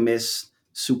 Alchemist,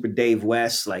 Super Dave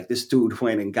West. Like, this dude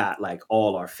went and got like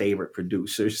all our favorite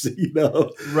producers,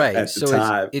 right? At the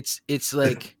time. It's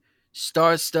like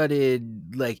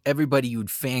star-studded, like everybody you'd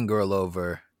fangirl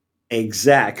over.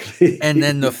 Exactly. And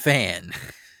then the fan.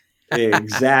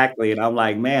 Exactly. And I'm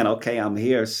like, man, okay, I'm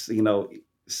here, sitting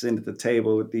at the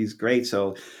table with these greats.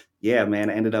 So yeah, man,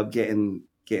 I ended up getting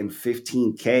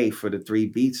 $15,000 for the 3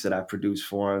 beats that I produced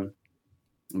for him.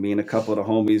 Me and a couple of the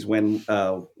homies, when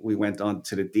we went on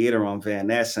to the theater on Van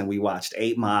Ness, and we watched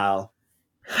 8 Mile.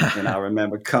 And I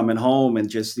remember coming home and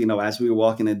just, as we were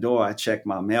walking the door, I checked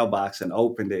my mailbox and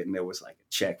opened it, and there was like a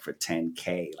check for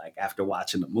 $10,000. Like, after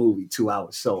watching the movie too, I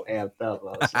was so amped up.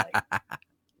 I was like,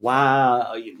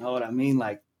 wow, you know what I mean?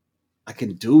 Like, I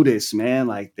can do this, man.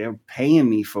 Like, they're paying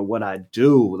me for what I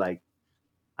do. Like,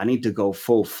 I need to go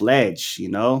full-fledged,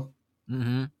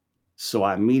 Mm-hmm. So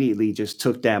I immediately just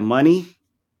took that money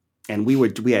and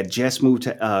we had just moved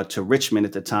to Richmond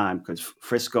at the time because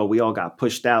Frisco, we all got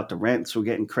pushed out. The rents were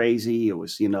getting crazy. It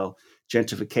was,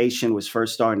 gentrification was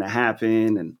first starting to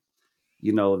happen, and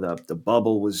the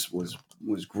bubble was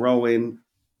growing.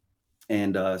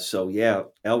 And so yeah,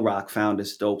 L Rock found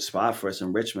this dope spot for us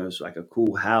in Richmond. It was like a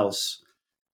cool house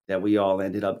that we all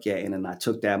ended up getting, and I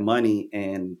took that money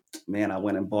and man, I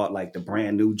went and bought like the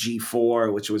brand new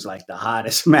G4, which was like the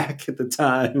hottest Mac at the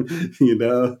time,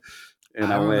 And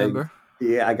I I went, remember.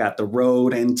 yeah, I got the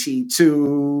Rode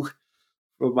NT2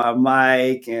 for my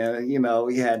mic, and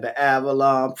we had the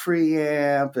Avalon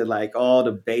preamp and like all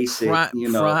the basic,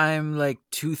 Prime like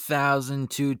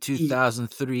 2002, e-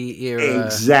 2003 era.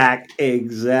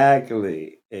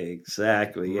 exactly,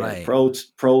 yeah, Right.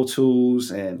 Pro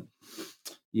Tools, and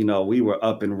we were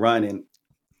up and running,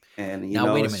 and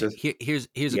Now wait a it's minute. just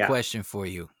Here's a yeah. question for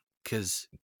you, because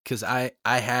I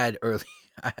had early.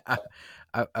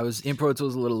 I was in Pro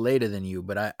Tools a little later than you,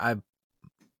 but I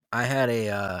had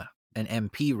an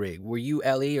MP rig. Were you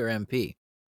LE or MP?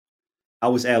 I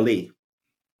was LE.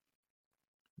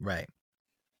 Right.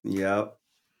 Yep.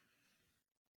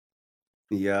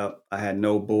 Yep. I had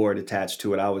no board attached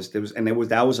to it.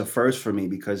 That was a first for me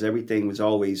because everything was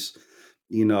always,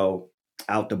 you know,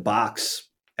 out the box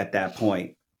at that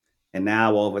point. And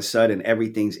now all of a sudden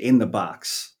everything's in the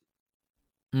box.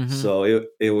 Mm-hmm. So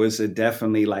it was a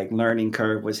definitely like learning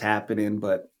curve was happening.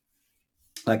 But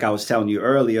like I was telling you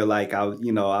earlier, like I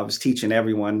was teaching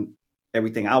everyone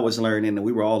everything I was learning, and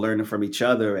we were all learning from each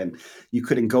other, and you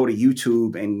couldn't go to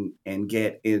YouTube and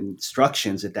get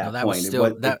instructions at No, that that was point. still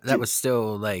It that was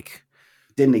still like,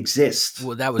 didn't exist.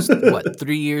 well, that was what,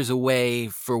 3 years away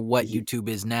for what YouTube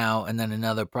is now, and then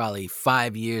another probably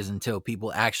 5 years until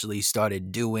people actually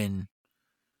started doing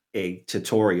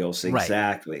Tutorials, right.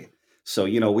 exactly. So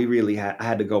we really I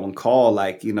had to go and call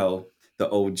like the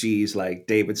OGs like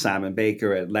David Simon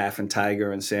Baker at Laughing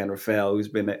Tiger and San Rafael, who's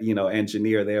been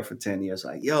engineer there for 10 years.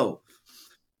 Like, yo,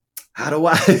 how do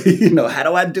I how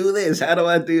do I do this? How do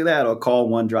I do that? Or call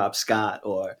One Drop Scott,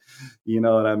 or you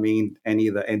know what I mean? Any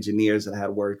of the engineers that I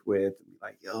had worked with,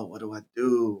 like, yo, what do I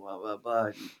do? Blah blah blah.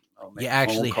 You Make phone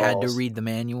actually had to calls. read the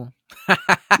manual.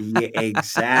 Yeah,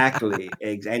 exactly.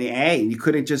 And hey, you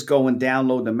couldn't just go and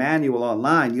download the manual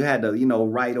online. You had to,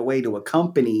 write away to a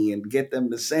company and get them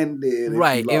to send it if you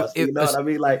Right. lost. You know what I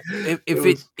mean? Like it was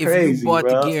If you crazy, bought the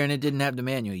bro. gear and it didn't have the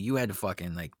manual, you had to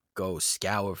fucking like go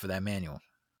scour for that manual.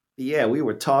 Yeah, we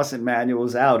were tossing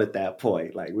manuals out at that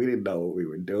point. Like we didn't know what we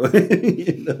were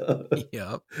doing.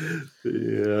 Yep.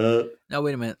 Yeah. Now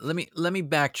wait a minute. Let me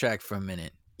backtrack for a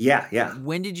minute. Yeah.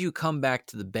 When did you come back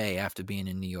to the Bay after being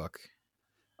in New York?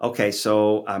 Okay,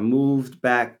 so I moved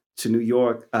back to New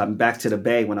York, back to the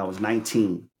Bay when I was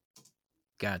 19.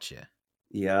 Gotcha.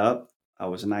 Yep. I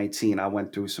was 19. I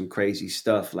went through some crazy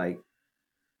stuff like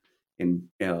in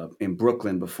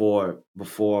Brooklyn before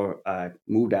I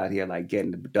moved out here, like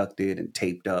getting abducted and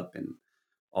taped up and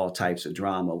all types of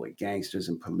drama with gangsters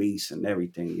and police and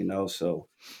everything. So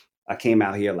I came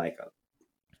out here like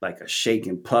a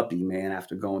shaken puppy, man,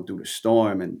 after going through the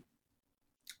storm, and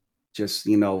just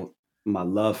my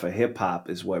love for hip hop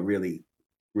is what really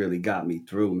really got me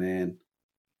through, man.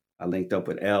 I linked up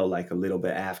with L like a little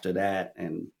bit after that,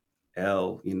 and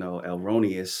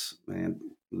Elronius, man,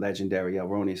 legendary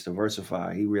Elronius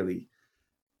Diversifier, he really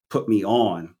put me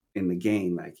on in the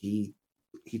game. Like he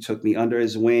took me under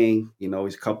his wing. He's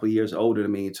a couple of years older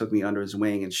than me. He took me under his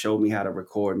wing and showed me how to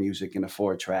record music in a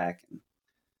 4-track,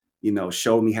 and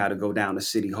showed me how to go down to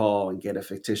City Hall and get a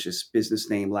fictitious business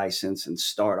name license and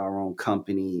start our own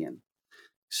company and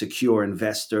secure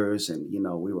investors. And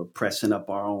we were pressing up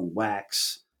our own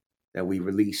wax that we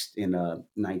released in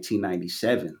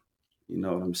 1997. You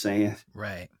know what I'm saying?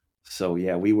 Right. So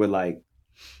yeah, we were like,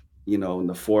 in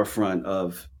the forefront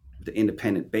of the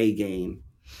independent Bay game.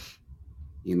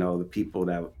 The people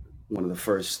that one of the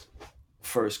first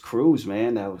crews,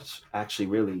 man, that was actually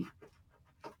really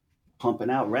pumping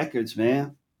out records,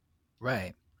 man.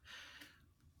 Right.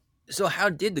 So how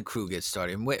did the crew get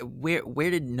started?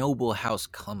 Where did Noble House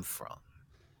come from?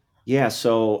 Yeah,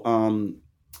 so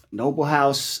Noble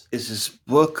House is this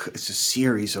book. It's a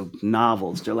series of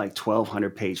novels. They're like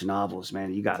 1,200-page novels,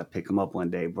 man. You got to pick them up one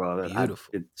day, bro.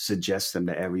 Beautiful. I suggest them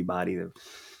to everybody. They're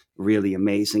really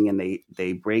amazing, and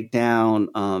they break down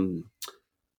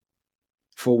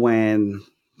for when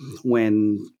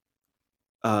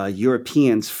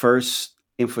Europeans first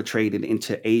infiltrated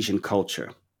into Asian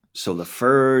culture. So the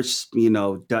first,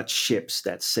 Dutch ships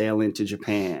that sail into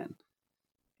Japan,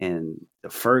 and the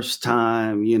first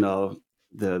time,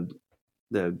 the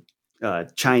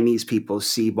Chinese people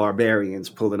see barbarians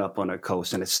pulling up on their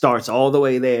coast, and it starts all the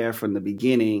way there from the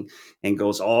beginning and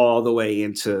goes all the way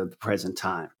into the present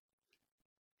time.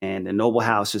 And the Noble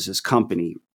House is his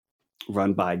company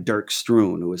run by Dirk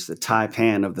Stroon, who is the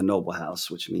taipan of the Noble House,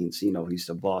 which means, he's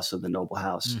the boss of the Noble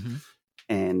House. Mm-hmm.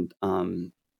 And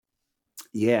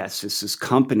it's this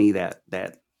company that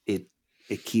it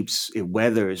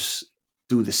weathers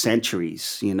through the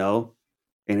centuries, and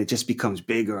it just becomes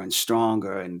bigger and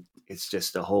stronger, and it's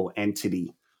just a whole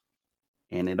entity.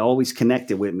 And it always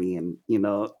connected with me. And,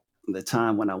 the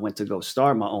time when I went to go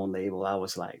start my own label, I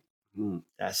was like,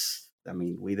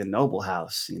 we the Noble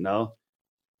House,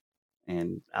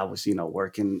 and I was,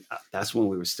 working. That's when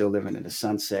we were still living in the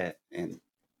Sunset and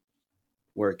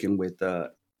working with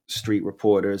street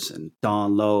reporters and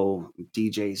Don Lowe,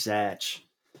 DJ Zatch.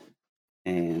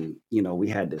 And, we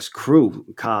had this crew,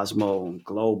 Cosmo,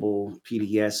 Global,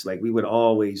 PDS. Like, we would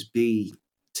always be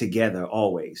together,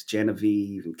 always.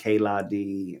 Genevieve and Kayla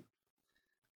D.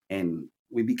 And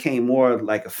we became more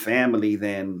like a family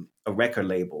than a record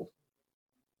label.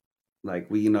 Like,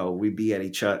 we'd be at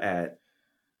each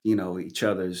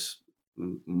other's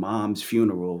mom's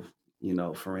funeral,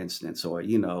 for instance, or,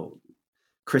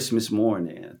 Christmas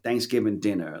morning, Thanksgiving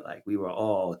dinner. Like, we were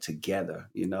all together,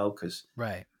 because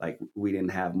right, like, we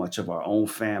didn't have much of our own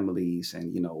families,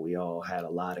 and, we all had a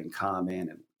lot in common,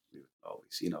 and we would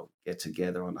always, get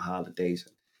together on the holidays.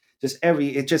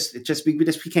 We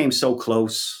just became so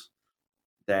close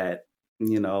that,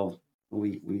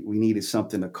 we needed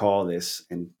something to call this.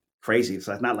 And crazy. It's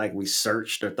not like we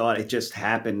searched or thought, it just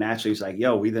happened naturally. It's like,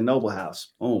 yo, we the Noble House.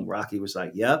 Boom. Rocky was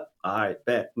like, yep. All right,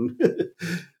 bet.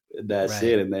 That's right.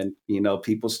 it. And then,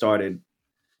 people started,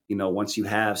 once you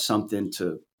have something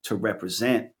to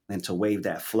represent and to wave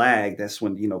that flag, that's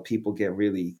when, people get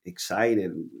really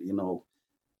excited and,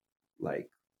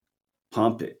 like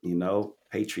pump it,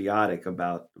 patriotic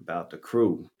about the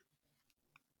crew.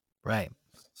 Right.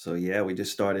 So yeah, we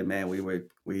just started, man. We were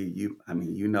we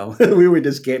were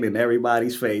just getting in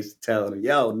everybody's face, telling them,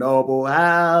 "Yo, Noble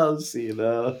House,"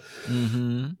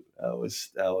 Mm-hmm.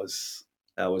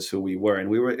 That was who we were,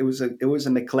 and it was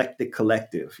an eclectic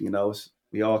collective.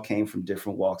 We all came from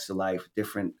different walks of life,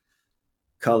 different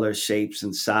colors, shapes,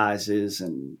 and sizes,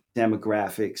 and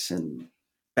demographics, and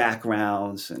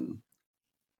backgrounds, and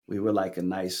we were like a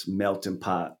nice melting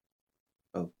pot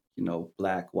of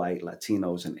Black, white,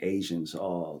 Latinos, and Asians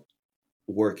all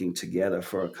working together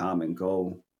for a common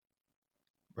goal.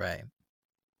 Right.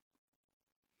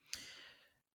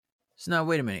 So now,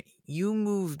 wait a minute. You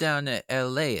moved down to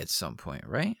LA at some point,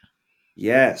 right?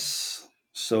 Yes.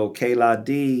 So Kayla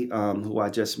D, who I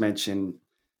just mentioned,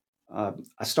 I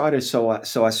started. So I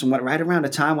went right around the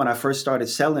time when I first started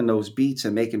selling those beats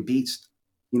and making beats.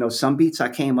 Some beats I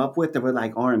came up with that were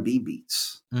like R&B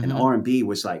beats, and R&B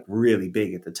was like really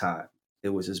big at the time. It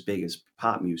was as big as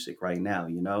pop music right now,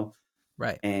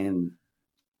 Right. And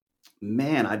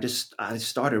man, I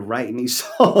started writing these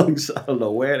songs. I don't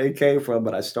know where they came from,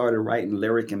 but I started writing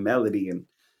lyric and melody,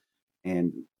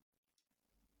 and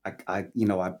I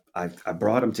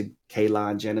brought them to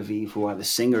Kayla and Genevieve, who are the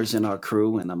singers in our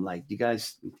crew, and I'm like, you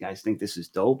guys think this is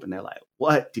dope? And they're like,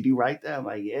 what? Did you write that? I'm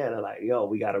like, yeah. They're like, yo,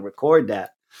 we got to record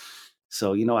that.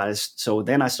 So so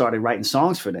then I started writing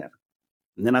songs for them,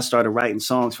 and then I started writing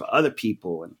songs for other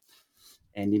people,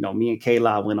 and me and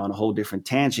Kayla went on a whole different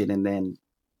tangent, and then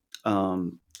a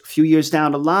few years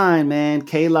down the line, man,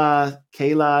 Kayla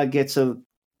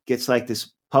gets like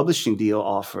this publishing deal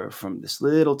offer from this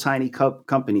little tiny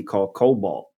company called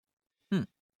Cobalt.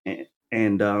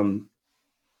 And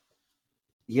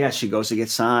she goes to get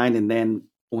signed. And then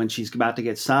when she's about to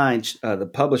get signed, the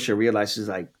publisher realized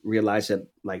that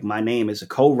like my name is a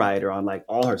co-writer on like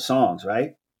all her songs.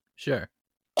 Right. Sure.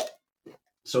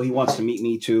 So he wants to meet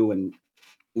me too. And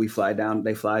they fly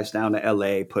us down to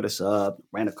LA, put us up,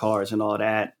 rented cars and all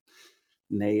that.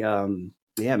 And they, I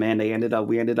ended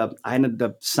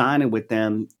up signing with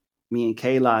them. Me and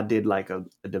Kayla did like a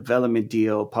development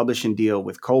deal, publishing deal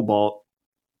with Cobalt.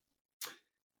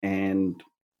 And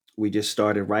we just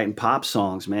started writing pop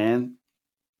songs, man.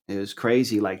 It was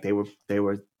crazy. Like they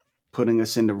were putting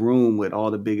us in the room with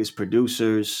all the biggest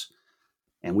producers.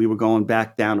 And we were going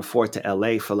back down and forth to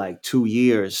LA for like 2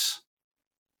 years.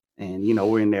 And,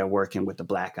 we're in there working with the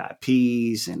Black Eyed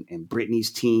Peas and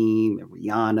Britney's team and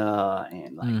Rihanna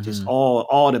and like just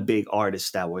all the big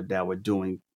artists that were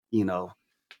doing,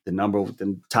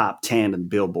 the top 10 in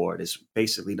Billboard is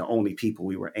basically the only people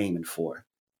we were aiming for.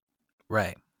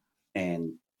 Right.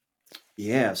 And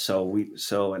yeah,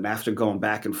 and after going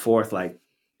back and forth, like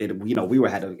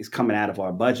it's coming out of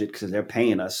our budget because they're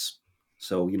paying us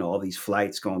So, all these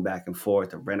flights going back and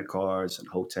forth and rental cars and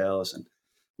hotels. And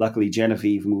luckily,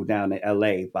 Genevieve moved down to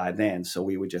LA by then. So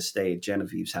we would just stay at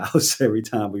Genevieve's house every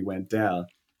time we went down,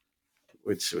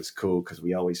 which was cool because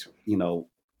we always,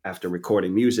 after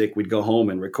recording music, we'd go home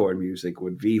and record music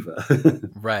with Viva.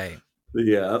 Right.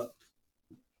 Yeah.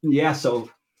 Yeah. So,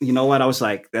 you know what? I was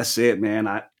like, that's it, man.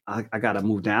 I got to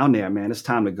move down there, man. It's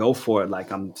time to go for it.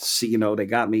 Like I'm, see, they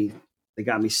got me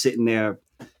sitting there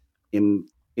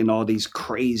in all these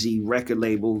crazy record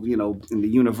label, in the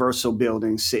Universal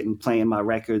building, sitting playing my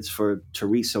records for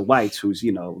Teresa White, who's,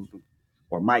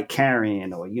 or Mike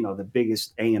Carrion, or, the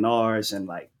biggest A&Rs, and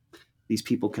like these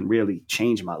people can really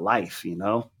change my life,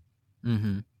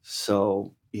 Mm-hmm.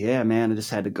 So yeah, man, I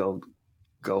just had to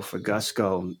go for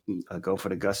Gusto, go for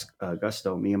the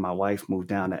Gusto. Me and my wife moved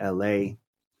down to LA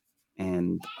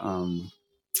and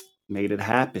made it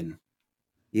happen.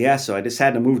 Yeah, so I just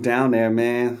had to move down there,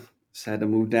 man. Just had to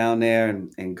move down there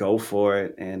and go for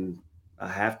it. And I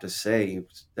have to say, it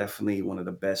was definitely one of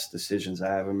the best decisions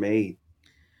I ever made.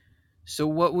 So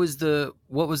what was the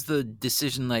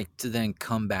decision like to then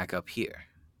come back up here?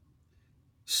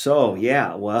 So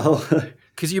yeah, well,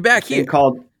 Because you're back here.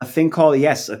 a thing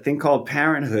called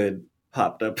parenthood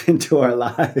popped up into our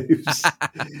lives.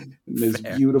 And this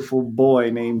Fair. beautiful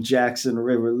boy named Jackson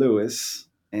River Lewis,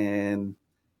 and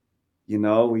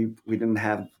we didn't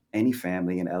have any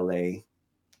family in LA,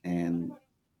 and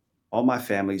all my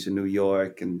family's in New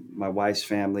York, and my wife's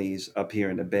family's up here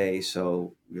in the Bay.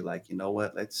 So we're like, you know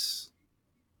what? Let's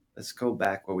go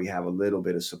back where we have a little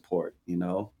bit of support, a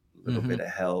little Mhm. bit of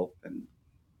help. And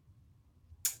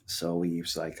so we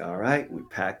was like, all right, we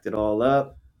packed it all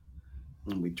up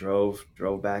and we drove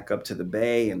back up to the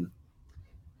Bay. And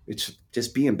it's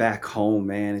just being back home,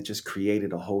 man. It just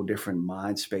created a whole different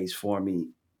mind space for me.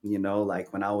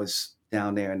 Like when I was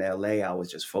down there in LA, I was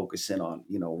just focusing on,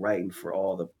 writing for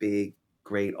all the big,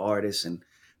 great artists. And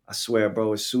I swear,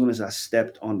 bro, as soon as I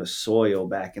stepped on the soil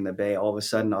back in the Bay, all of a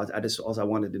sudden, all I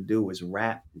wanted to do was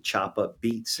rap and chop up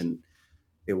beats. And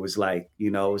it was like, it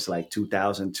was like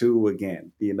 2002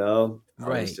 again, I was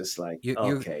Right. just like, Your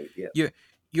okay, yeah. your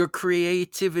your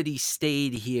creativity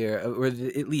stayed here, or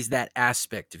at least that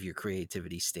aspect of your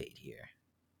creativity stayed here.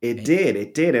 It And did,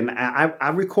 it did, and I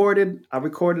recorded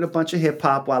a bunch of hip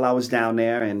hop while I was down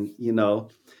there, and and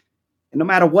no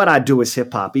matter what I do is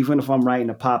hip hop, even if I'm writing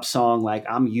a pop song, like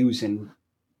I'm using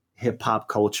hip hop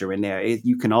culture in there.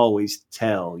 You can always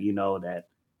tell, that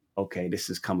okay, this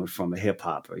is coming from a hip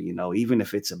hopper, even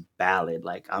if it's a ballad,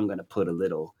 like I'm gonna put a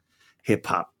little hip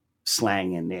hop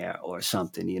slang in there or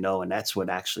something, and that's what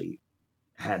actually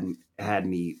had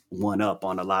me one up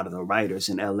on a lot of the writers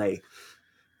in LA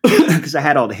because I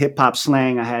had all the hip hop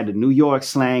slang, I had the New York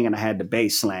slang, and I had the Bay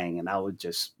slang, and I would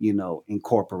just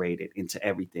incorporate it into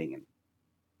everything and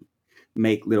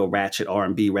make little ratchet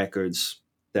R&B records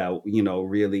that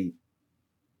really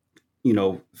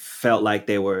felt like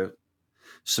they were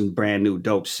some brand new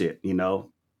dope shit,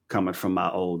 coming from my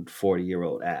old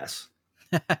 40-year-old ass.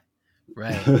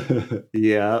 right.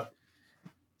 Yeah.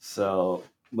 So,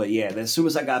 but yeah, as soon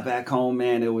as I got back home,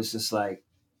 man, it was just like,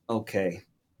 okay,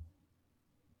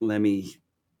 let me,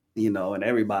 and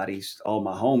everybody's, all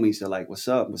my homies, they're like, what's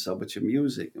up? What's up with your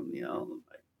music? And, I'm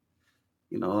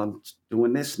like, I'm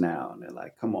doing this now. And they're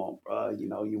like, come on, bro.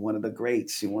 You're one of the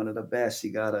greats. You're one of the best.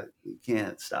 You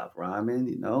can't stop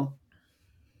rhyming.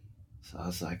 So I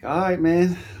was like, all right,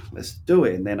 man, let's do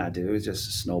it. And then I did. It was just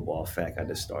a snowball effect. I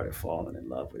just started falling in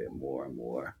love with it more and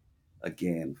more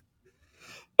again.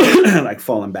 Like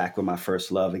falling back with my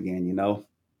first love again,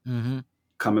 Mm-hmm.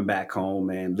 coming back home,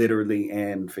 man, literally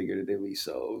and figuratively.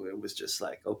 So it was just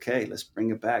like, okay, let's bring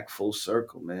it back full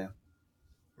circle, man.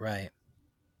 Right.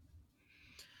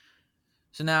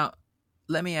 So now,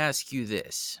 let me ask you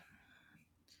this: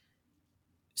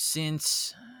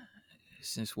 since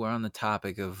we're on the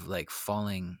topic of like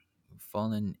falling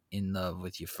in love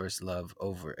with your first love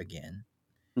over again,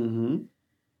 Mm-hmm.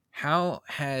 how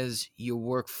has your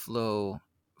workflow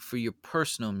for your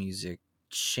personal music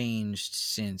changed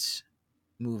since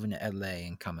moving to LA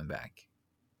and coming back?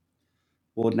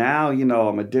 Well, now,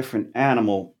 I'm a different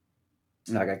animal.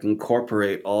 Like I can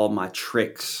incorporate all my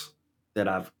tricks that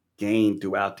I've gained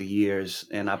throughout the years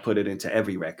and I put it into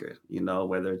every record,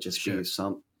 whether it just be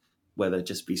Sure. whether it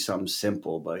just be something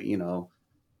simple, but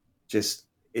just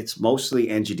it's mostly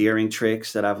engineering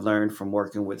tricks that I've learned from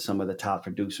working with some of the top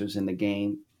producers in the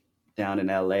game down in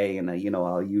LA, and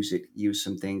I'll use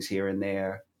some things here and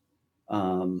there.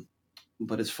 Um,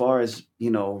 but as far as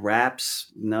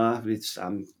raps, no,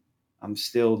 I'm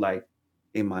still like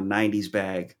in my '90s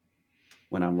bag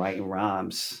when I'm writing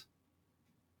rhymes,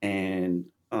 and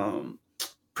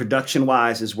production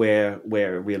wise is where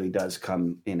it really does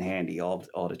come in handy.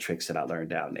 All the tricks that I learned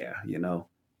down there,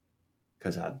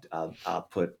 because I'll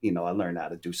put, I learned how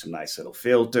to do some nice little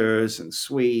filters and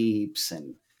sweeps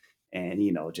and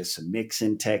just some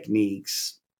mixing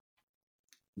techniques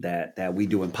that we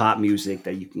do in pop music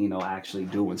that you actually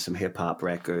do in some hip hop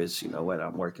records. Whether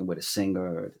I'm working with a singer,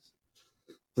 or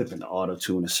flipping the auto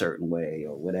tune a certain way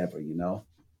or whatever.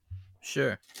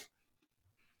 Sure.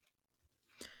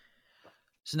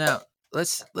 So now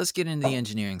let's get into the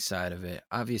engineering side of it.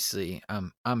 Obviously,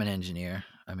 I'm an engineer.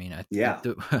 I mean, Yeah.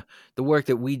 The work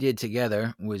that we did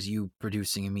together was you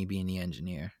producing and me being the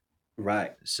engineer.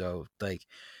 Right. So, like,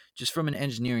 just from an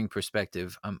engineering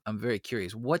perspective, I'm very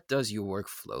curious. What does your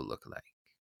workflow look like?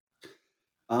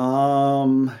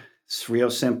 It's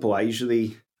real simple. I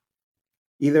usually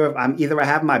either I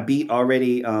have my beat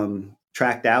already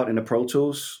tracked out in the Pro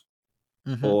Tools,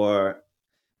 or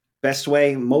best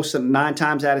way, most of 9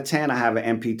 times out of 10, I have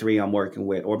an MP3 I'm working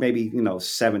with, or maybe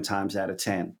 7 times out of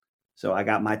 10. So I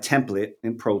got my template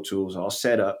in Pro Tools all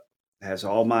set up. It has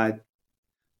all my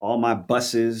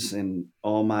buses and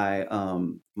all my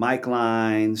mic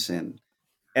lines, and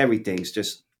everything's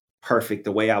just perfect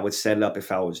the way I would set it up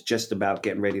if I was just about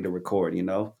getting ready to record.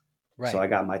 Right. So I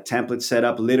got my template set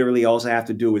up. Literally, all I have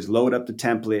to do is load up the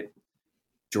template,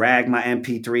 drag my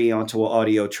MP3 onto an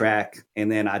audio track,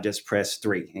 and then I just press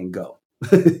 3 and go.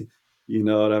 You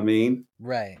know what I mean?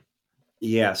 Right.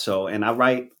 Yeah. So, and I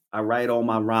write all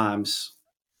my rhymes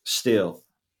still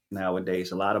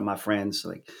nowadays. A lot of my friends,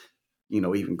 like,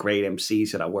 even great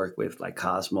MCs that I work with, like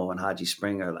Cosmo and Haji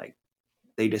Springer, like,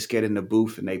 they just get in the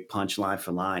booth and they punch line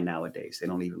for line nowadays. They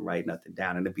don't even write nothing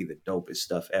down, and it'd be the dopest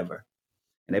stuff ever.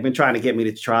 And they've been trying to get me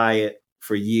to try it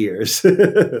for years.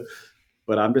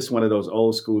 But I'm just one of those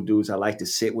old school dudes. I like to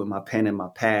sit with my pen and my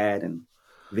pad and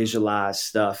visualize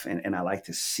stuff. And I like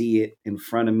to see it in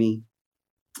front of me,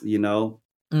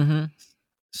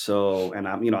 So, and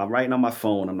I'm writing on my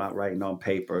phone. I'm not writing on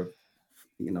paper.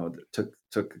 It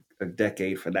took a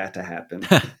decade for that to happen.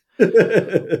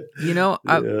 Yeah.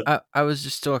 I was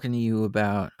just talking to you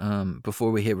about,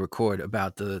 before we hit record,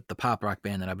 about the pop rock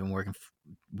band that I've been working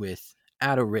with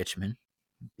out of Richmond.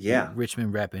 Yeah.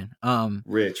 Richmond repping.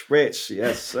 Rich.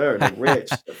 Yes, sir. The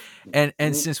Rich.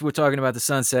 and since we're talking about the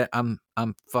sunset, I'm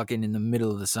fucking in the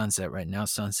middle of the sunset right now.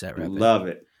 Sunset repping. Love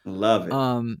it.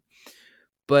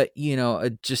 But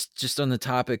just on the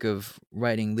topic of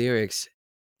writing lyrics,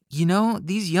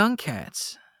 these young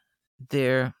cats,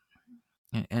 and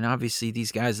obviously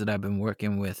these guys that I've been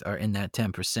working with are in that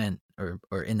 10%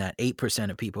 or in that 8%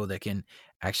 of people that can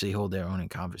actually hold their own in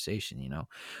conversation,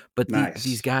 But Nice.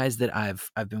 These guys that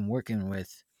I've been working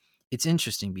with, it's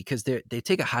interesting because they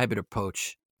take a hybrid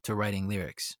approach to writing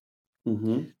lyrics.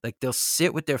 Mm-hmm. Like, they'll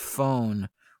sit with their phone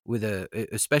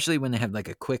especially when they have like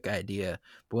a quick idea,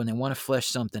 but when they want to flesh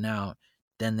something out,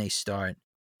 then they start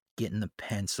getting the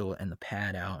pencil and the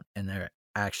pad out, and they're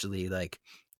actually like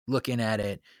looking at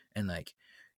it and like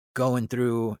going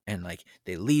through, and like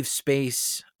they leave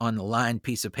space on the lined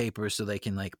piece of paper so they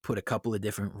can like put a couple of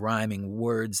different rhyming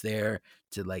words there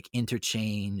to like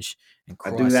interchange and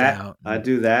cross out. I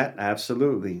do that.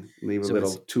 Absolutely. Leave a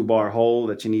little 2-bar hole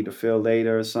that you need to fill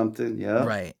later or something. Yeah.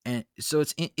 Right. And so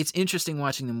it's interesting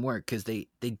watching them work, because they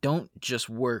don't just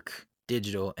work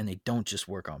digital, and they don't just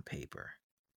work on paper.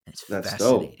 And it's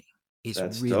fascinating. Dope.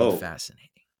 It's really fascinating.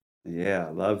 Yeah,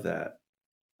 I love that.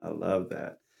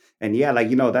 And yeah, like,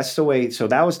 that's the way. So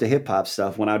that was the hip hop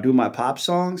stuff. When I do my pop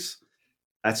songs,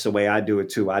 that's the way I do it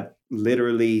too. I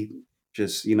literally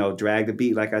just, drag the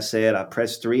beat. Like I said, I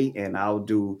press 3 and I'll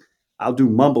do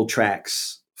mumble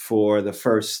tracks for the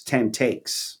first 10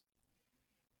 takes.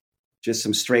 Just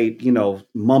some straight,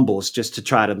 mumbles, just to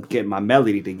try to get my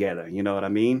melody together. You know what I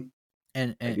mean?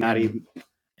 And not even.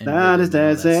 You know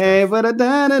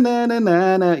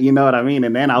what I mean?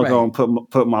 And then I'll go and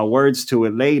put my words to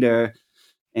it later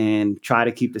and try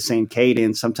to keep the same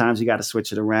cadence. Sometimes you got to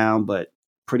switch it around, but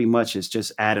pretty much it's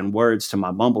just adding words to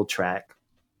my mumble track,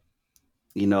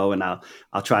 and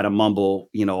I'll try to mumble,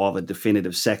 all the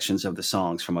definitive sections of the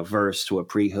songs, from a verse to a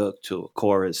pre-hook to a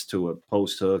chorus to a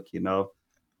post-hook,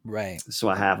 Right. So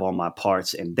I have all my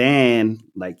parts. And then,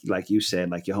 like you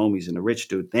said, like your homies and the Rich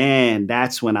dude, then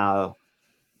that's when I'll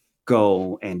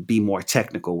go and be more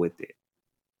technical with it.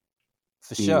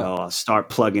 For sure. I'll start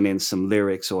plugging in some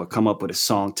lyrics, or come up with a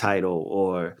song title,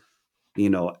 or,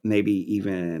 maybe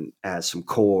even add some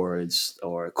chords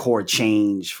or a chord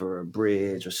change for a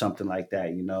bridge or something like that,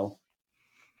 Well,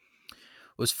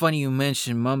 it's funny you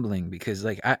mentioned mumbling, because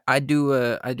like I do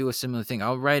a similar thing. I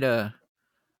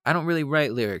don't really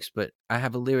write lyrics, but I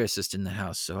have a lyricist in the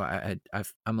house, so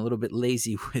I'm a little bit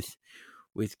lazy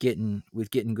with getting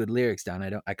good lyrics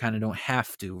down. I kind of don't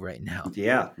have to right now.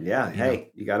 Yeah. Hey,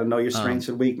 you got to know your strengths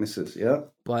and weaknesses. Yeah.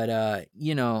 But I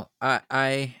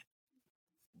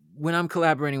when I'm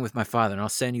collaborating with my father, and I'll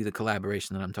send you the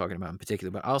collaboration that I'm talking about in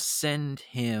particular, but I'll send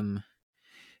him.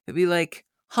 It'd be like,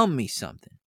 hum me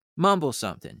something, mumble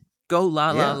something, go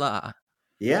la la la.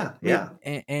 Yeah.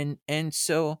 And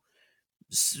so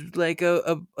like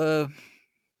a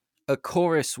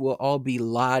chorus will all be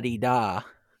la-di-da,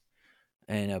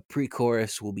 and a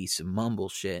pre-chorus will be some mumble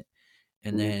shit,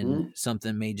 and then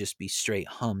something may just be straight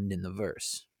hummed in the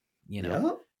verse,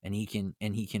 and he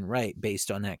can write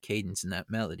based on that cadence and that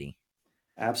melody.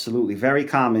 Absolutely. Very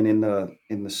common in the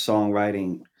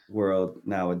songwriting world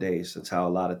nowadays. That's how a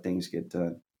lot of things get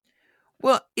done.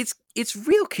 Well, it's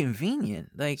real convenient,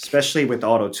 like especially with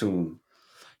auto-tune.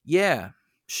 Yeah,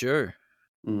 sure.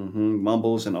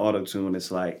 Mumbles and auto-tune,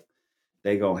 it's like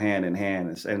they go hand in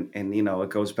hand, and it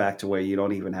goes back to where you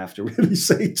don't even have to really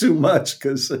say too much,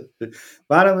 because it's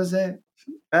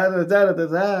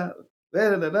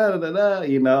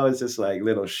just like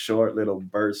little short little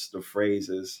bursts of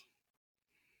phrases.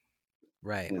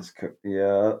 Right.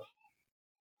 Yeah.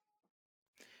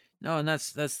 No, and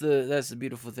that's the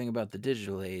beautiful thing about the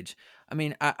digital age. I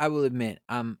mean, I will admit,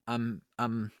 I'm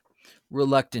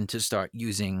reluctant to start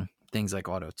using things like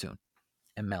auto-tune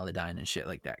and Melodyne and shit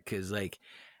like that, because like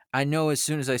I know as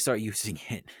soon as I start using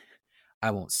it,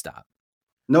 I won't stop.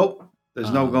 Nope,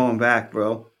 there's no going back,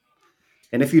 bro.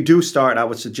 And if you do start, I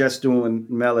would suggest doing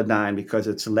Melodyne, because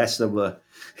it's less of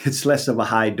a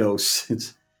high dose.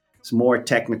 It's more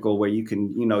technical, where you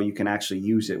can actually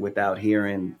use it without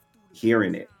hearing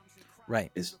it.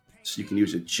 Right. So you can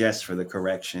use it just for the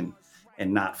correction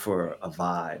and not for a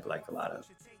vibe, like a lot of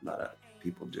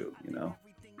people do,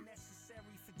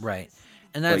 Right.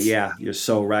 But yeah, you're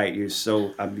so right. You're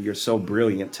so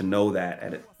brilliant to know that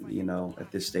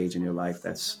at this stage in your life.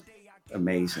 That's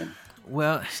amazing.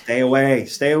 Well, stay away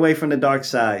from the dark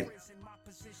side.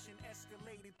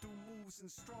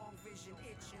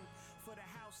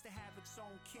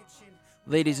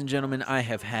 Ladies and gentlemen, I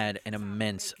have had an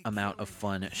immense amount of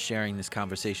fun sharing this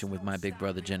conversation with my big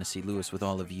brother, Genesee Lewis, with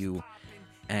all of you.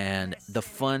 And the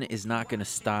fun is not going to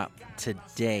stop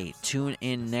today. Tune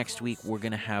in next week. We're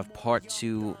going to have part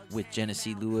 2 with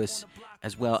Genesee Lewis,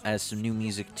 as well as some new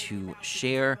music to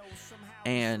share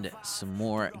and some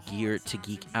more gear to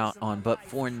geek out on. But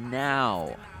for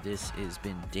now, this has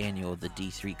been Daniel, the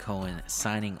D3 Cohen,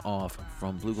 signing off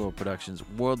from Blue Gold Productions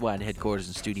worldwide headquarters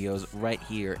and studios right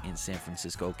here in San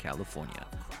Francisco, California.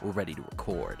 We're ready to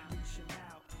record.